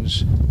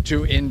options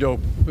to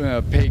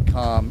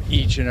Indo-PACOM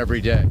each and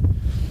every day.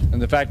 And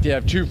the fact that you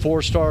have 2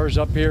 4-stars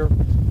up here,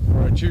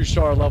 or a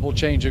 2-star level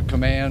change of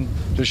command,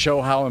 to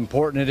show how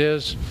important it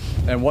is.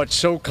 And what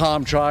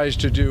SOCOM tries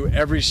to do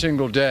every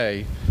single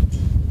day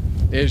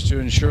is to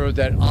ensure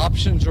that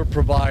options are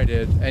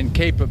provided and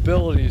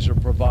capabilities are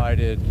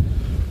provided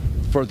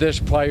for this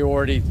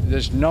priority,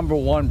 this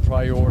 #1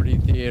 priority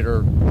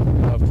theater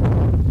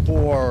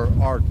for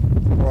our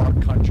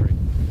country.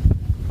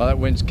 That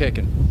wind's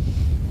kicking.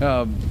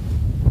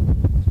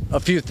 A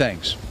few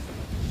things.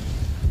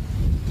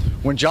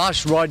 When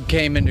Josh Rudd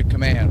came into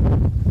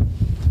command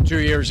 2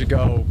 years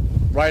ago,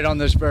 right on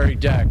this very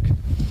deck,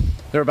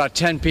 there were about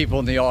 10 people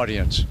in the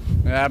audience.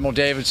 And Admiral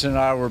Davidson and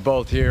I were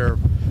both here,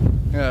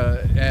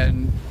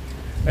 and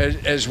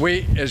as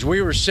we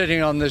were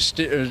sitting on this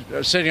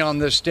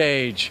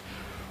stage,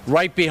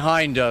 right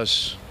behind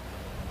us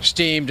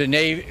steamed a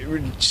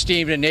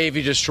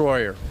Navy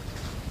destroyer.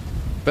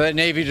 But that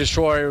Navy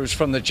destroyer was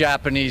from the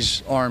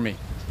Japanese Army.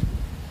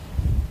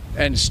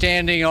 And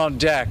standing on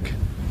deck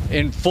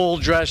in full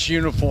dress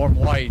uniform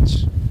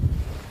whites,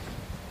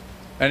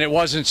 and it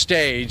wasn't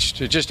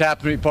staged, it just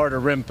happened to be part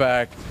of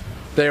RIMPAC,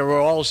 they were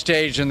all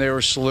staged and they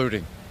were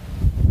saluting.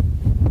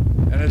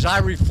 And as I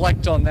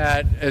reflect on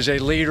that as a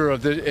leader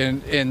of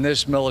in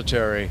this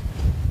military,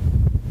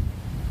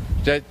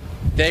 that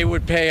they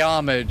would pay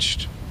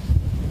homage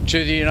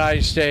to the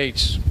United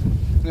States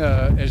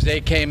as they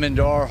came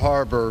into our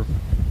harbor,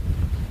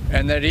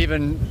 and that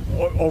even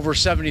over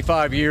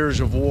 75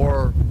 years of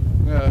war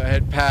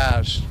had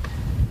passed,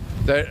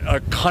 that a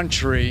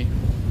country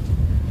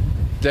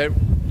that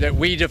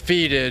we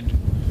defeated,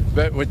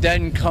 but would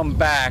then come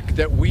back,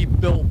 that we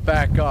built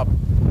back up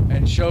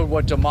and showed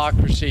what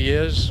democracy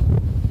is,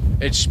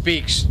 it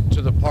speaks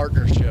to the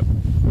partnership.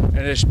 And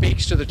it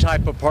speaks to the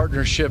type of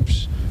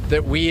partnerships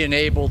that we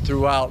enable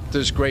throughout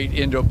this great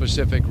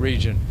Indo-Pacific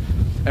region.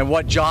 And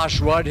what Josh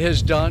Rudd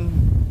has done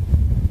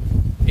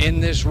in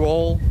this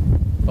role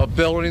of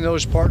building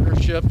those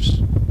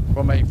partnerships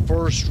from a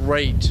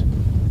first-rate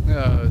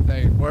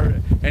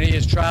thing, and he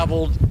has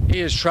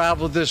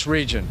traveled this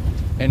region,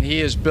 and he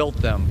has built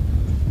them.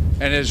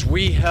 And as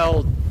we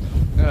held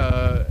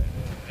an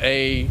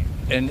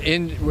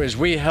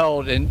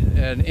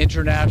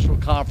international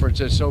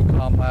conference at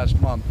SOCOM last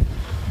month,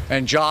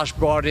 and Josh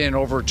brought in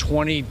over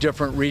 20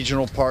 different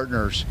regional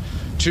partners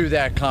to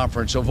that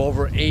conference, of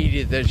over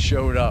 80 that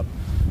showed up.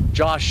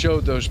 Josh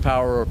showed those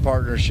power of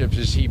partnerships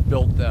as he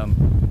built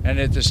them. And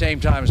at the same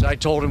time, as I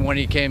told him when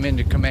he came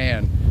into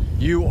command,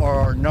 you are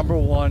our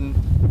 #1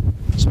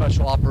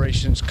 Special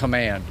Operations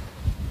Command.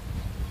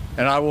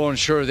 And I will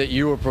ensure that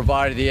you are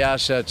provided the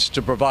assets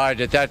to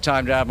provide at that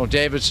time to Admiral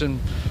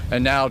Davidson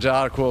and now to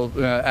Admiral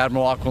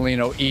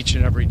Aquilino each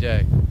and every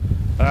day.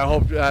 And I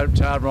hope to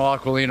Admiral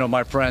Aquilino,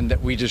 my friend,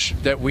 that we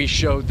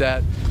showed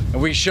that,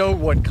 and we showed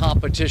what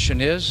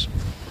competition is.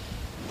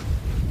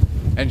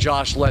 And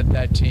Josh led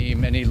that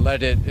team, and he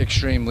led it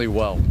extremely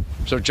well.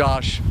 So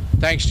Josh,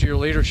 thanks to your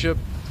leadership,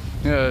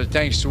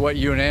 thanks to what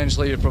you and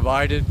Ansley have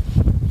provided,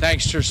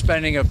 thanks to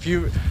spending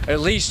at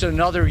least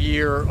another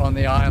year on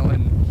the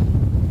island,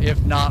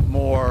 if not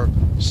more,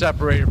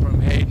 separated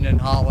from Hayden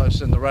and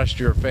Hollis and the rest of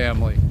your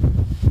family.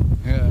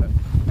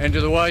 And to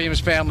the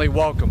Williams family,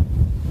 welcome.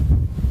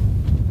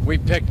 We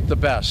picked the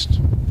best,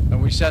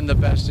 and we send the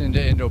best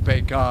into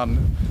Indo-PACOM.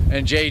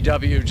 And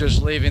JW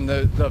just leaving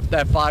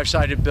that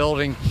five-sided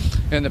building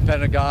in the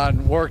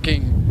Pentagon,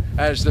 working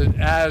as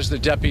the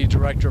Deputy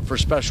Director for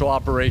Special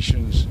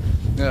Operations,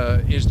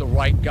 is the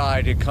right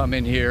guy to come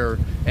in here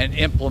and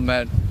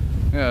implement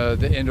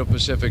the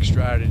Indo-Pacific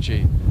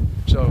strategy.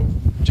 So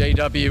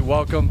JW,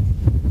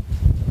 welcome.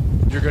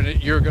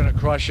 You're gonna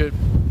crush it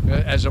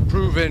as a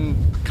proven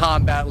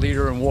combat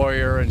leader and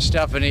warrior. And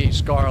Stephanie,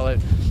 Scarlett,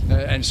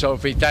 and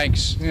Sophie,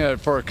 thanks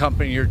for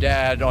accompanying your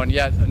dad on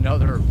yet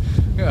another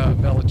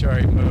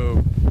military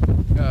move.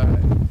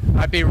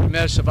 I'd be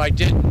remiss if I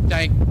didn't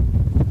thank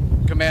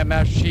Command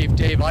Master Chief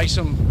Dave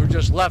Isom, who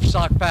just left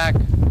SOCPAC,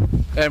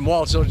 and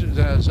Walt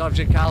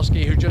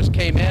Zobzikowski, who just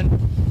came in,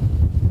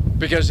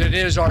 because it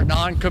is our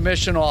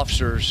non-commissioned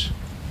officers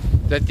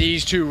that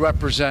these two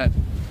represent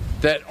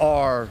that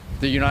are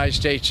the United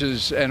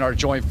States' and our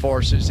joint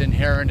forces'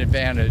 inherent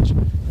advantage,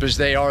 because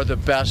they are the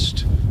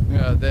best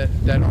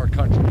that our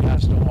country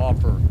has to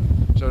offer.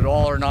 So to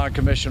all our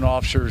non-commissioned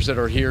officers that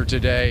are here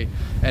today,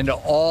 and to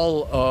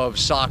all of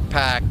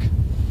SOCPAC,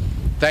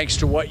 thanks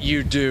to what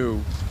you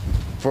do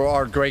for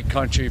our great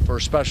country, for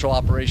Special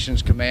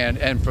Operations Command,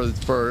 and for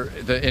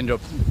the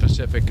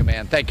Indo-Pacific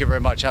Command. Thank you very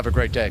much. Have a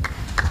great day.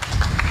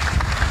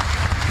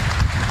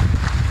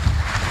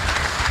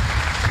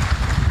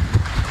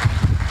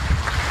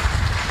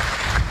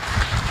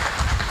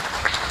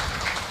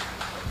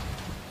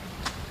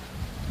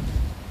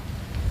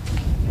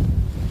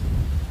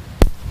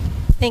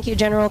 Thank you,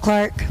 General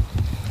Clark.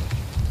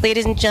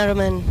 Ladies and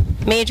gentlemen,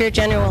 Major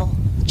General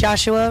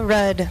Joshua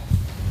Rudd.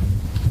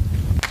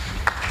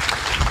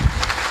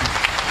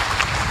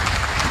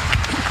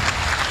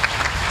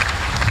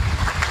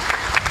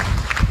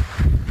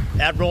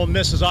 Admiral and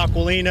Mrs.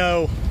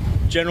 Aquilino,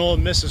 General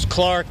and Mrs.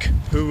 Clark,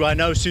 who I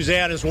know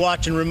Suzanne is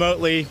watching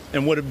remotely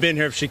and would have been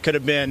here if she could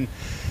have been,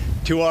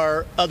 to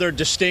our other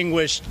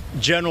distinguished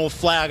general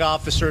flag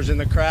officers in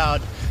the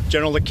crowd,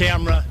 General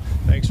LaCamera,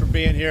 thanks for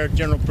being here.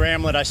 General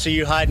Bramlett, I see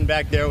you hiding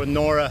back there with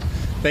Nora.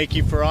 Thank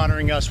you for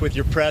honoring us with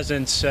your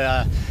presence.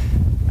 And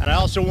I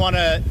also want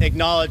to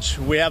acknowledge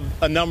we have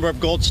a number of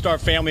Gold Star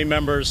family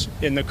members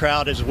in the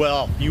crowd as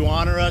well. You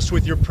honor us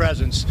with your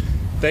presence.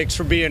 Thanks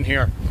for being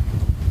here.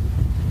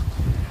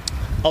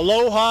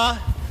 Aloha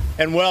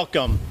and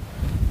welcome.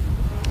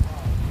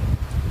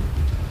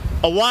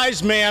 A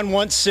wise man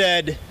once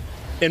said,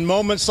 in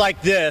moments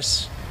like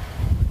this,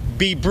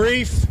 be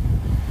brief,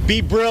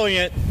 be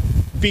brilliant,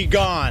 be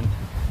gone.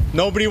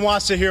 Nobody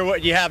wants to hear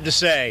what you have to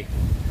say.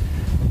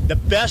 The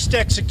best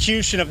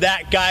execution of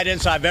that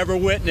guidance I've ever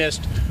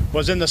witnessed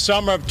was in the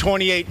summer of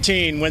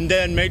 2018, when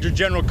then Major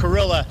General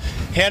Kurilla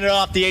handed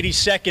off the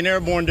 82nd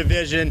Airborne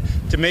Division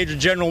to Major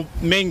General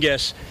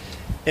Mingus,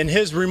 and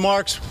his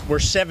remarks were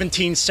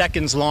 17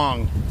 seconds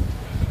long.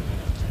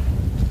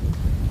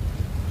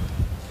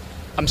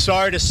 I'm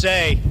sorry to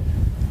say,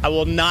 I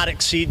will not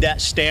exceed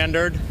that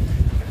standard,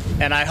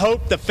 and I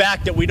hope the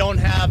fact that we don't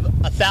have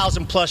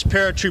 1,000+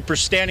 paratroopers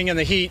standing in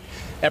the heat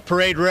at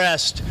parade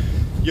rest,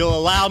 you'll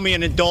allow me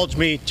and indulge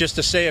me just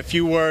to say a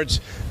few words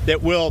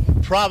that will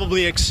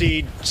probably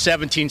exceed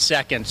 17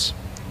 seconds.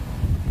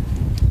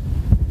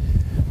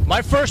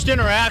 My first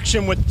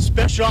interaction with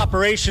Special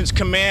Operations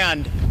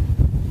Command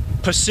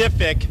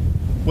Pacific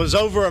was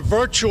over a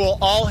virtual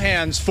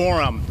all-hands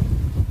forum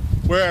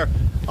where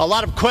a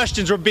lot of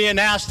questions were being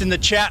asked in the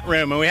chat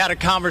room, and we had a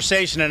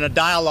conversation and a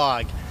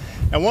dialogue.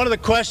 And one of the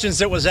questions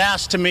that was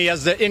asked to me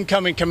as the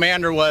incoming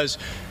commander was,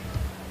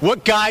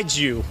 what guides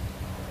you?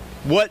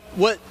 What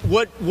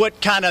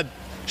kind of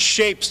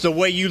shapes the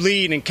way you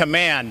lead and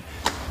command?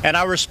 And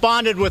I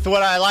responded with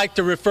what I like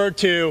to refer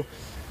to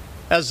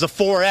as the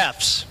 4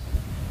 F's.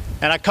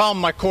 And I call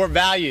them my core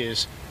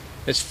values.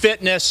 It's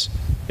fitness,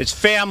 it's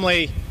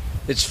family,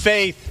 it's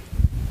faith,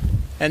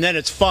 and then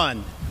it's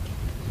fun.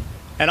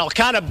 And I'll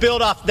kind of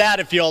build off that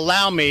if you'll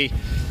allow me.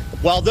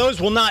 While those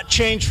will not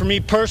change for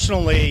me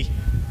personally,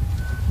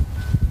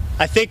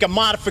 I think a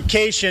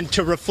modification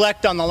to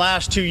reflect on the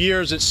last 2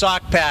 years at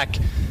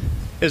SOCPAC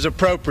is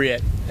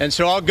appropriate. And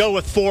so I'll go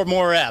with 4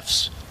 more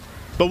F's.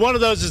 But one of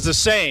those is the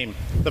same.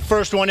 The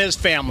first one is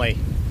family.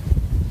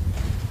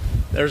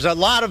 There's a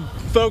lot of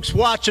folks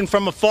watching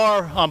from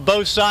afar on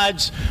both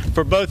sides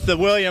for both the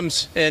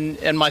Williams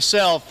and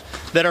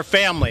myself that are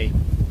family.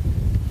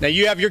 Now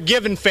you have your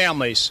given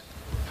families.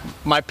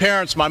 My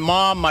parents, my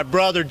mom, my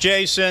brother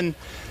Jason,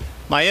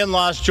 my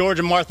in-laws George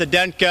and Martha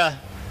Denka,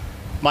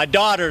 my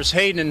daughters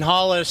Hayden and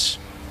Hollis,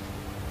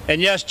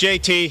 and yes,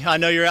 JT, I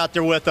know you're out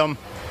there with them.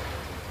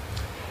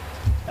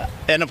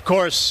 And of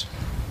course,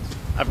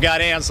 I've got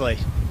Ansley,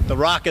 the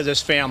rock of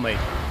this family,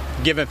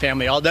 given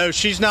family. Although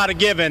she's not a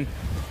given,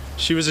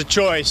 she was a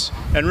choice,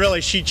 and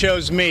really she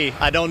chose me.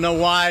 I don't know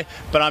why,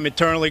 but I'm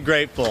eternally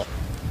grateful.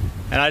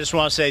 And I just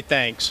want to say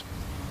thanks.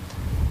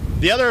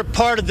 The other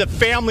part of the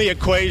family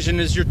equation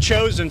is your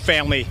chosen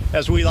family,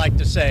 as we like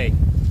to say.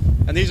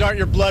 And these aren't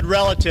your blood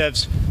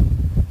relatives.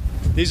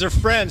 These are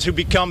friends who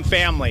become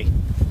family.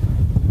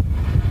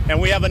 And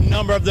we have a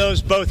number of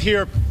those both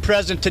here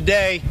present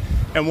today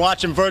and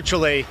watching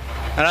virtually.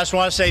 And I just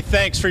want to say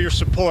thanks for your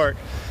support,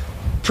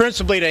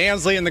 principally to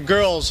Ansley and the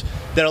girls,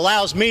 that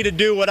allows me to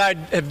do what I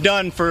have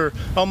done for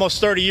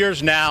almost 30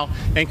 years now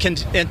and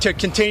to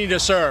continue to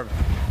serve.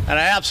 And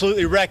I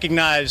absolutely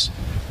recognize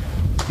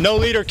no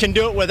leader can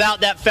do it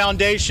without that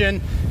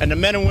foundation, and the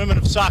men and women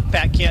of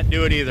SOCPAC can't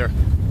do it either.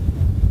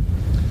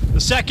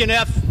 The second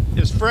F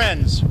is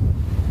friends.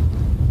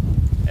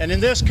 And in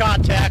this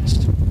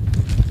context,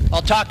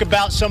 I'll talk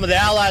about some of the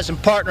allies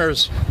and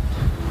partners.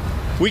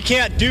 We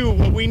can't do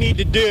what we need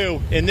to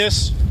do in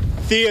this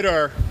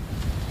theater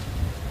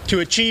to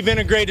achieve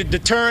integrated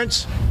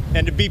deterrence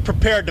and to be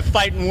prepared to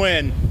fight and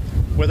win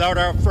without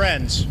our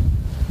friends.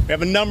 We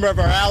have a number of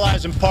our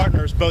allies and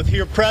partners, both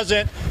here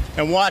present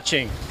and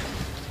watching.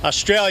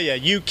 Australia,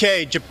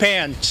 UK,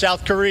 Japan,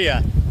 South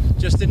Korea,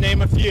 just to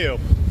name a few,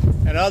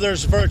 and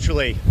others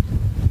virtually.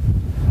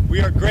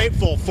 We are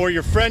grateful for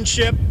your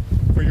friendship,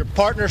 for your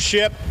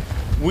partnership.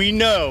 We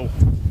know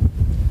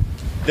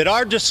that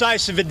our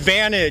decisive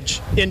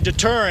advantage in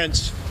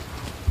deterrence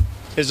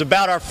is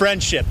about our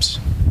friendships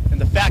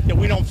and the fact that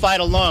we don't fight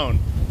alone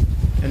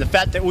and the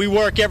fact that we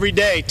work every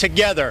day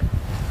together.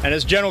 And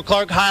as General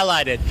Clark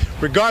highlighted,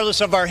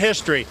 regardless of our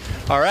history,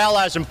 our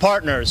allies and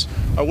partners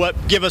are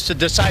what give us a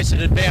decisive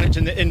advantage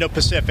in the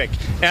Indo-Pacific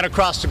and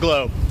across the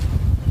globe.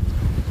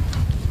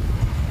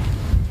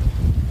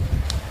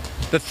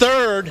 The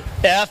third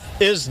F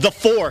is the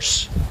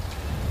force.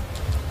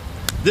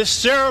 This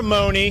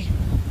ceremony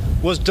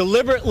was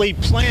deliberately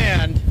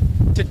planned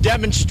to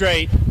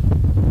demonstrate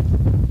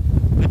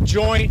the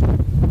joint,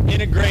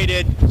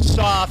 integrated,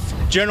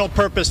 soft,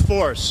 general-purpose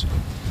force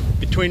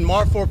between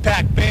MAR-4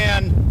 PAC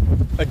Band,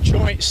 a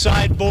joint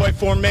side buoy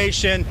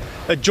formation,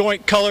 a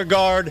joint color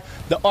guard,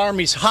 the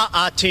Army's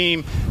HAA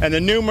team, and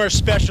the numerous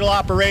special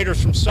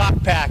operators from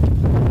SOCPAC.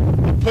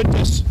 To put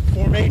this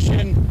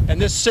formation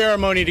and this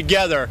ceremony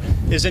together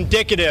is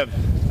indicative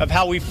of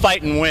how we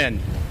fight and win.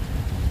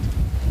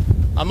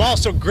 I'm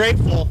also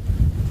grateful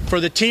for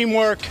the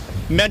teamwork,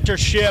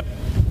 mentorship,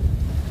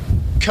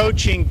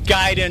 coaching,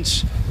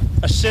 guidance,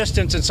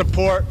 assistance, and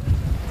support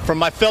from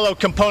my fellow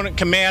component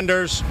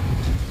commanders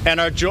and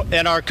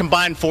our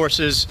combined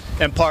forces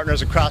and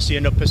partners across the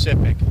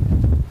Indo-Pacific.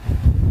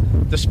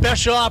 The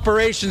Special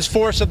Operations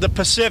Force of the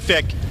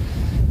Pacific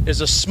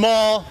is a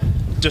small,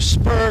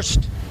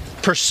 dispersed,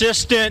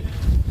 persistent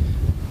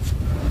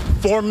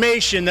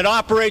formation that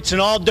operates in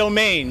all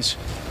domains,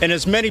 in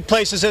as many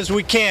places as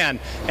we can,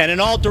 and in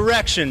all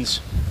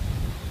directions,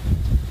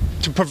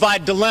 to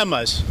provide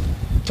dilemmas,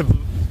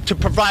 to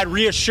provide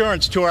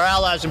reassurance to our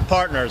allies and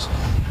partners,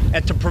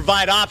 and to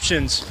provide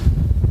options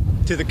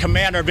to the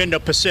commander of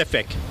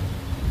Indo-Pacific.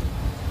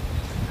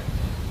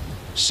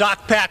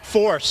 SOCPAC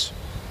Force,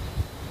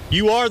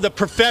 you are the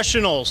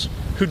professionals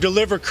who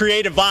deliver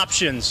creative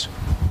options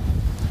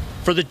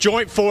for the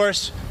joint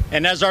force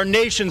and as our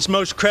nation's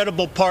most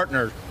credible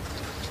partner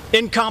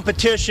in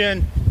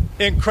competition,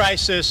 in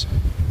crisis,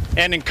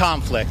 and in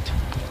conflict.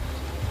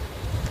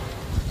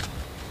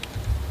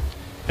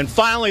 And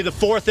finally, the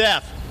fourth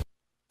F,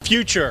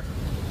 future.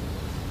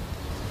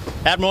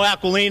 Admiral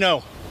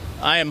Aquilino,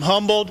 I am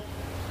humbled,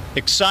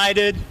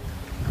 excited,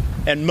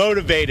 and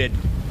motivated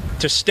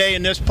to stay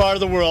in this part of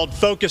the world,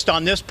 focused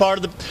on this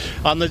part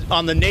of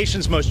on the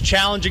nation's most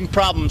challenging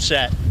problem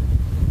set,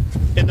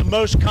 in the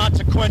most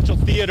consequential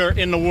theater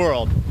in the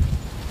world.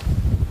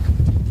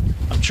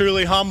 I'm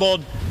truly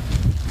humbled,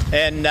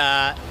 and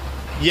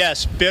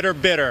yes,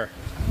 bitter.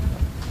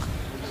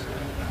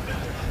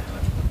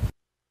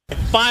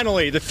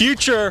 Finally, the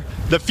future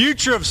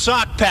of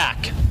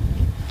SOCPAC.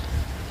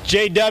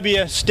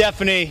 JW,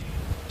 Stephanie,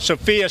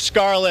 Sophia,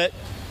 Scarlett,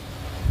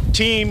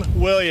 Team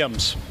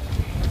Williams.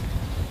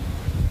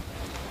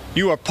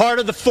 You are part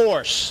of the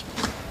force.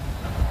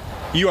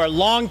 You are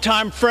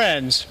longtime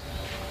friends,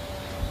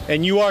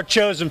 and you are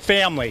chosen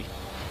family.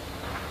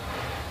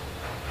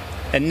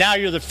 And now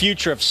you're the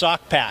future of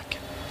SOCPAC.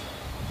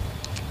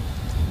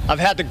 I've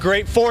had the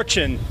great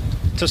fortune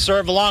to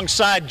serve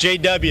alongside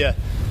JW,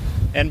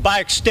 and by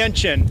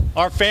extension,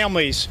 our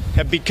families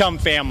have become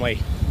family.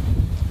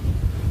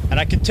 And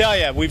I can tell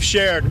you, we've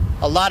shared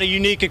a lot of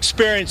unique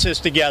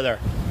experiences together.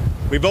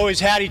 We've always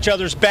had each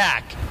other's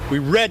back. We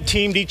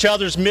red-teamed each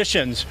other's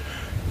missions.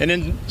 And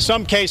in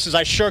some cases,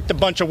 I shirked a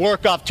bunch of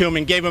work off to him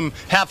and gave him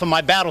half of my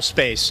battle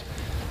space.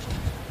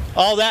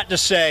 All that to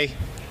say,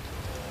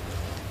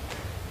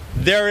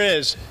 there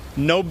is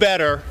no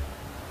better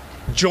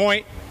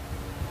joint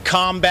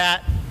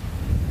combat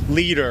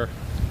leader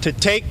to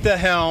take the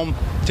helm,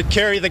 to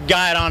carry the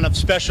guidon of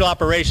Special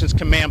Operations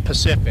Command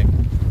Pacific.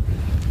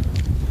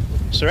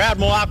 Sir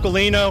Admiral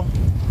Aquilino,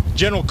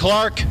 General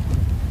Clark,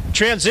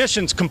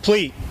 transition's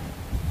complete.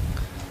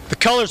 The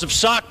colors of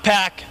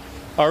SOCPAC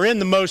are in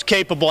the most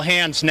capable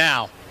hands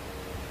now.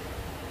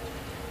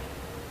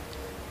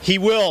 He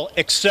will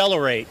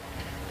accelerate.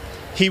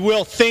 He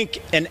will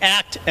think and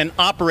act and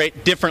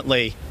operate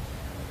differently.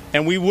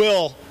 And we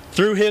will,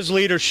 through his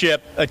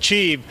leadership,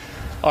 achieve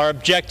our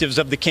objectives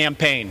of the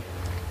campaign.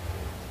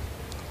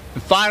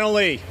 And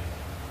finally,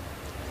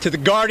 to the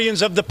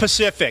Guardians of the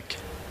Pacific,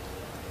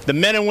 the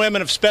men and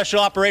women of Special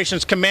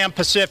Operations Command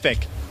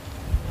Pacific,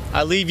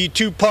 I leave you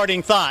two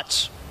parting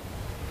thoughts.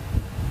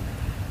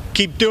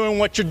 Keep doing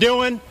what you're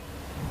doing,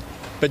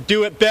 but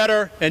do it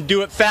better and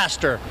do it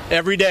faster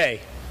every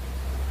day.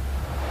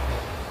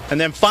 And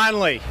then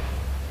finally,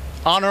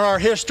 honor our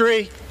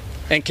history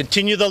and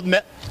continue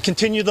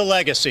the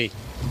legacy.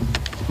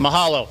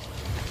 Mahalo.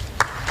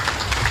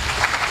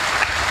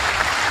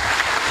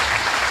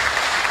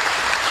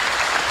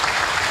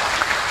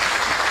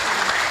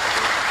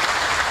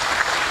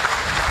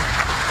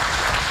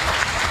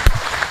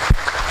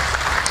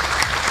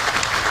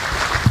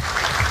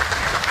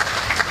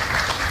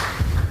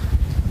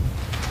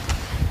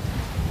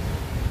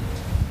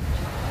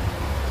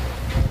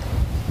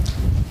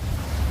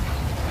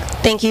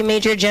 Thank you,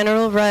 Major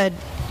General Rudd.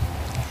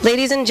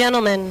 Ladies and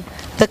gentlemen,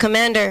 the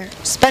Commander,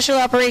 Special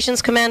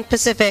Operations Command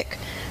Pacific,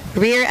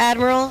 Rear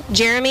Admiral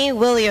Jeremy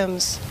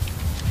Williams.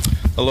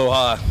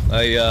 Aloha.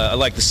 I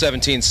like the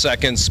 17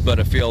 seconds, but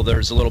I feel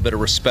there's a little bit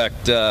of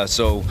respect,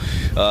 so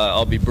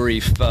I'll be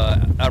brief.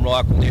 Admiral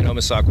Aquilino,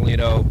 Miss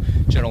Aquilino,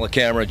 General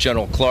LaCamera,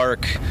 General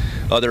Clark,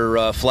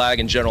 other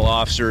flag and general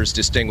officers,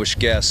 distinguished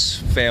guests,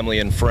 family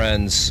and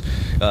friends,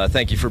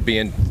 thank you for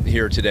being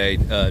here today.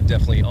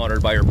 Definitely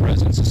honored by your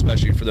presence,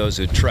 especially for those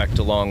who trekked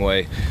a long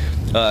way.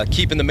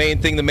 Keeping the main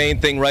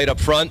thing right up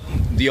front,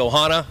 the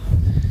Ohana.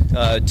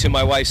 To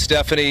my wife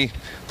Stephanie,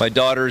 my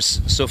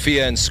daughters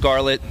Sophia and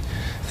Scarlett,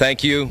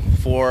 thank you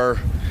for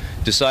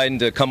deciding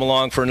to come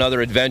along for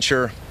another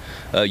adventure.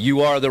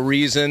 You are the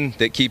reason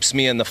that keeps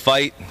me in the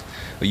fight.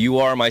 You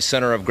are my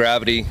center of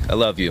gravity. I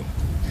love you.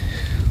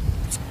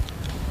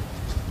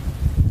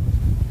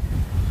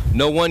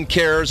 No one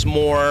cares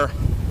more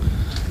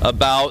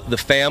about the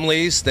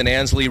families than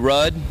Ansley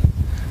Rudd.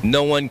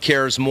 No one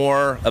cares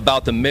more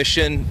about the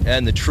mission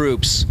and the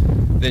troops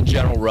than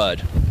General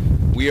Rudd.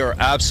 We are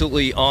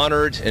absolutely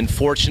honored and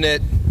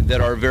fortunate that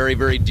our very,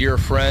 very dear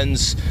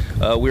friends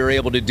we were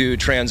able to do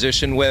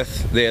transition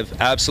with. They have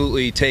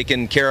absolutely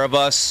taken care of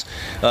us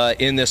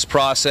in this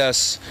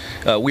process.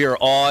 We are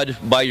awed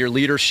by your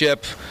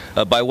leadership,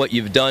 by what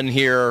you've done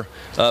here,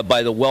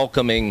 by the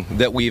welcoming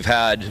that we've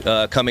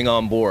had coming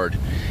on board.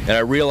 And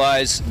I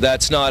realize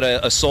that's not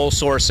a sole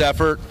source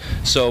effort.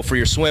 So for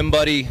your swim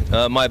buddy,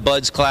 my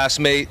bud's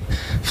classmate,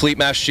 Fleet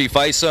Master Chief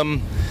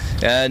Isom,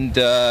 and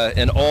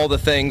all the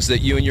things that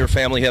you and your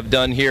family have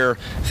done here.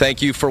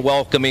 Thank you for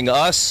welcoming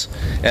us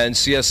and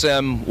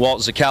CSM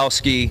Walt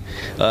Zakowski,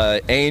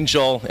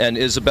 Angel, and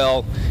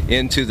Isabel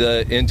into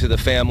the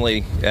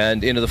family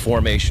and into the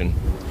formation.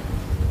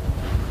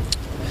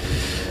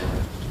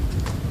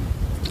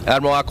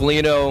 Admiral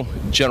Aquilino,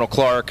 General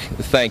Clark,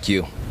 thank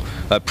you.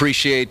 I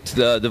appreciate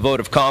the vote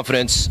of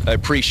confidence. I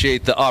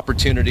appreciate the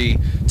opportunity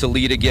to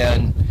lead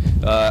again.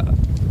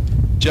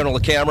 General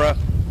LaCamera,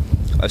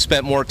 I've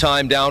spent more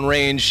time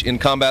downrange in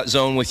combat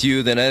zone with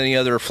you than any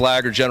other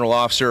flag or general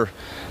officer.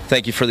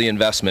 Thank you for the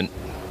investment.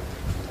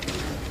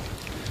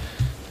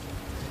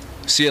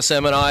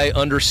 CSM and I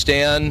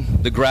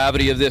understand the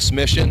gravity of this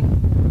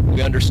mission.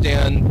 We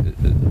understand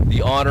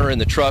the honor and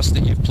the trust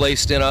that you've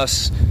placed in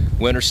us.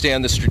 We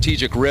understand the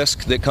strategic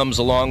risk that comes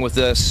along with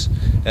this,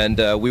 and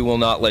we will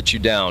not let you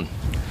down.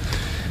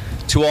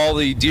 To all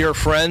the dear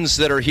friends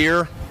that are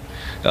here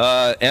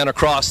and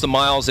across the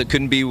miles that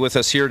couldn't be with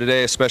us here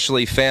today,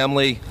 especially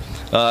family,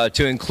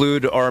 to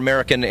include our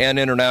American and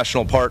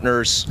international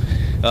partners,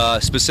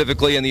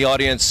 specifically in the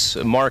audience,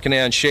 Mark and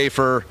Ann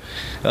Schaefer,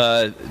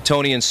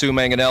 Tony and Sue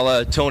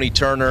Manganella, Tony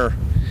Turner,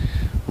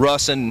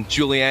 Russ and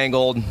Julie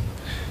Angold,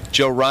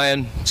 Joe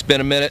Ryan, it's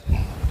been a minute,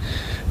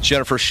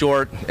 Jennifer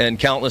Short, and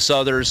countless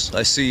others.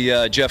 I see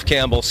Jeff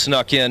Campbell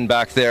snuck in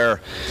back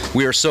there.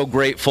 We are so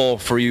grateful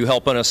for you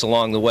helping us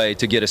along the way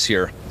to get us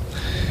here.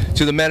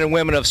 To the men and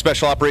women of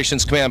Special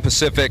Operations Command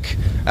Pacific,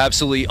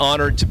 absolutely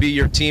honored to be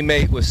your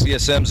teammate with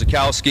CSM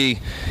Zakowski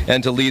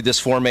and to lead this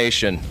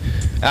formation.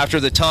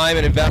 After the time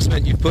and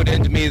investment you've put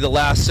into me the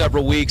last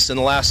several weeks and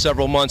the last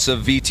several months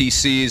of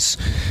VTCs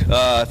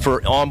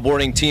for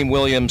onboarding Team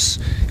Williams,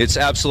 it's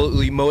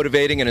absolutely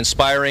motivating and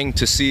inspiring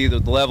to see the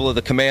level of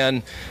the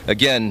command.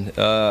 Again,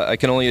 I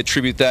can only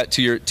attribute that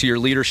to your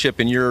leadership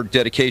and your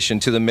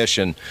dedication to the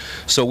mission.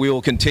 So we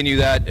will continue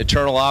that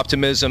eternal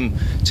optimism,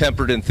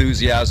 tempered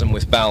enthusiasm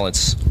with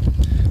balance.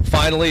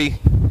 Finally,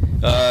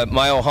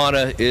 my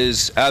Ohana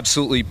is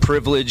absolutely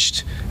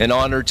privileged and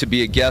honored to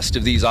be a guest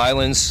of these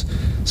islands.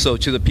 So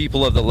to the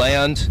people of the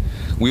land,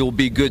 we will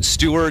be good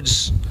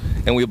stewards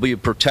and we will be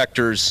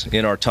protectors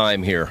in our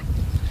time here.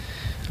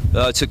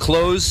 To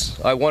close,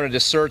 I wanted to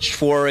search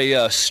for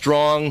a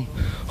strong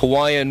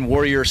Hawaiian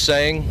warrior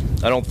saying.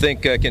 I don't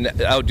think I can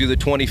outdo the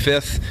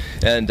 25th,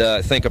 and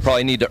I think I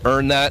probably need to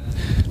earn that.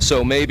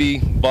 So maybe,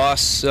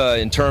 boss,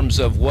 in terms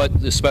of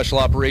what the Special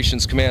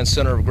Operations Command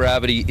Center of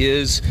Gravity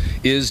is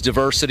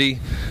diversity.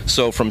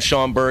 So from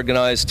Sean Berg and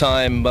I's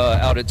time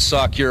out at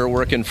SOCPAC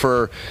working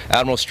for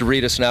Admiral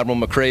Stavridis and Admiral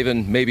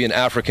McCraven, maybe an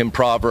African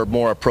proverb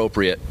more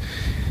appropriate.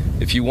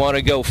 If you want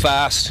to go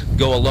fast,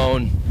 go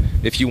alone.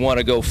 If you want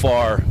to go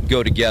far,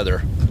 go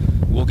together.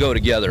 We'll go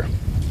together.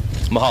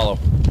 Mahalo.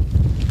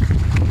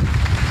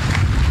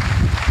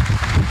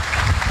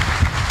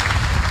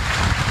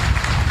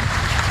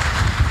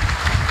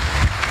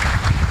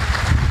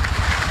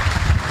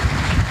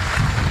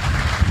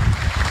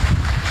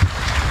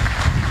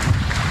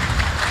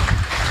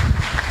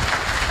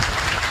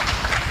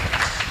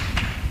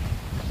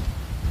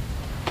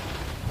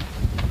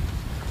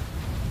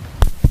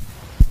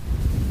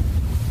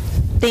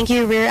 Thank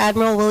you, Rear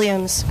Admiral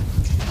Williams.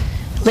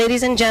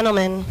 Ladies and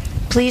gentlemen,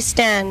 please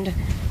stand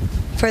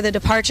for the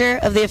departure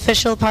of the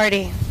official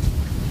party.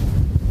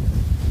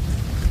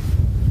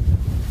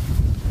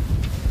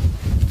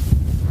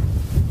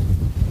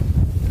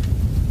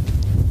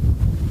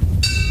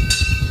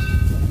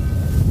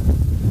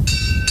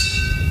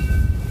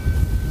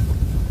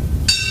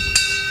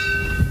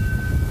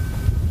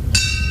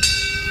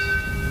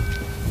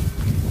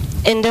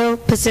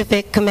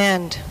 Indo-Pacific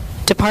Command,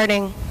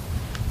 departing.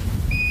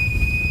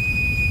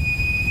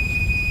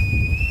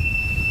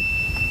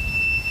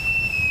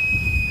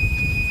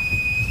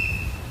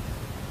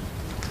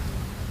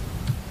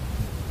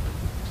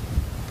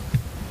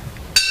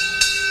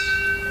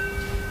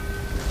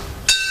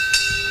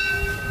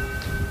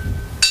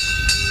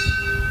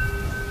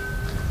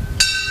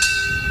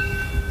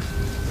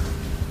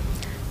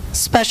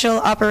 Special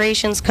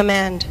Operations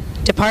Command,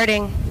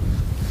 departing.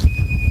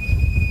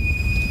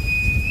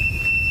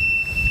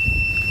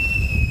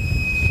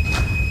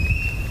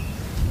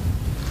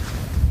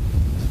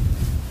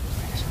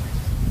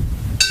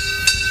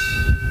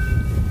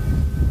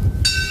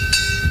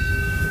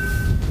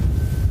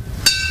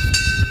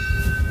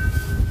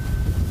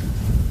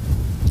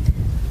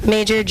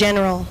 Major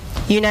General,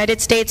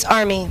 United States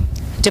Army,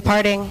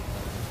 departing.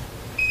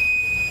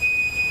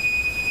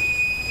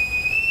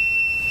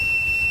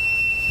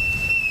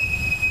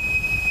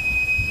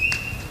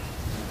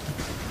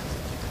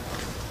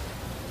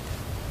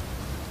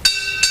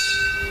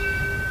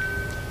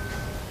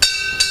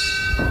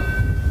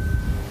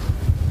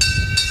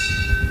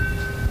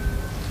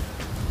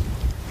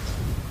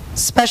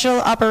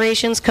 Special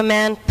Operations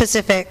Command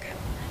Pacific,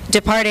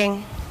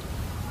 departing.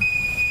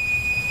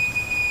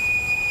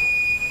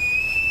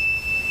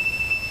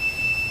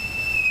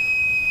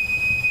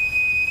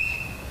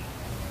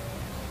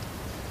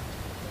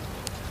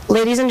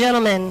 Ladies and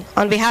gentlemen,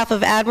 on behalf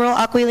of Admiral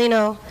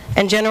Aquilino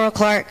and General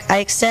Clark, I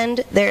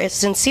extend their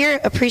sincere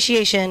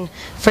appreciation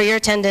for your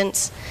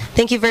attendance.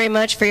 Thank you very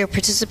much for your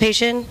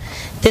participation.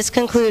 This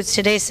concludes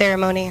today's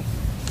ceremony.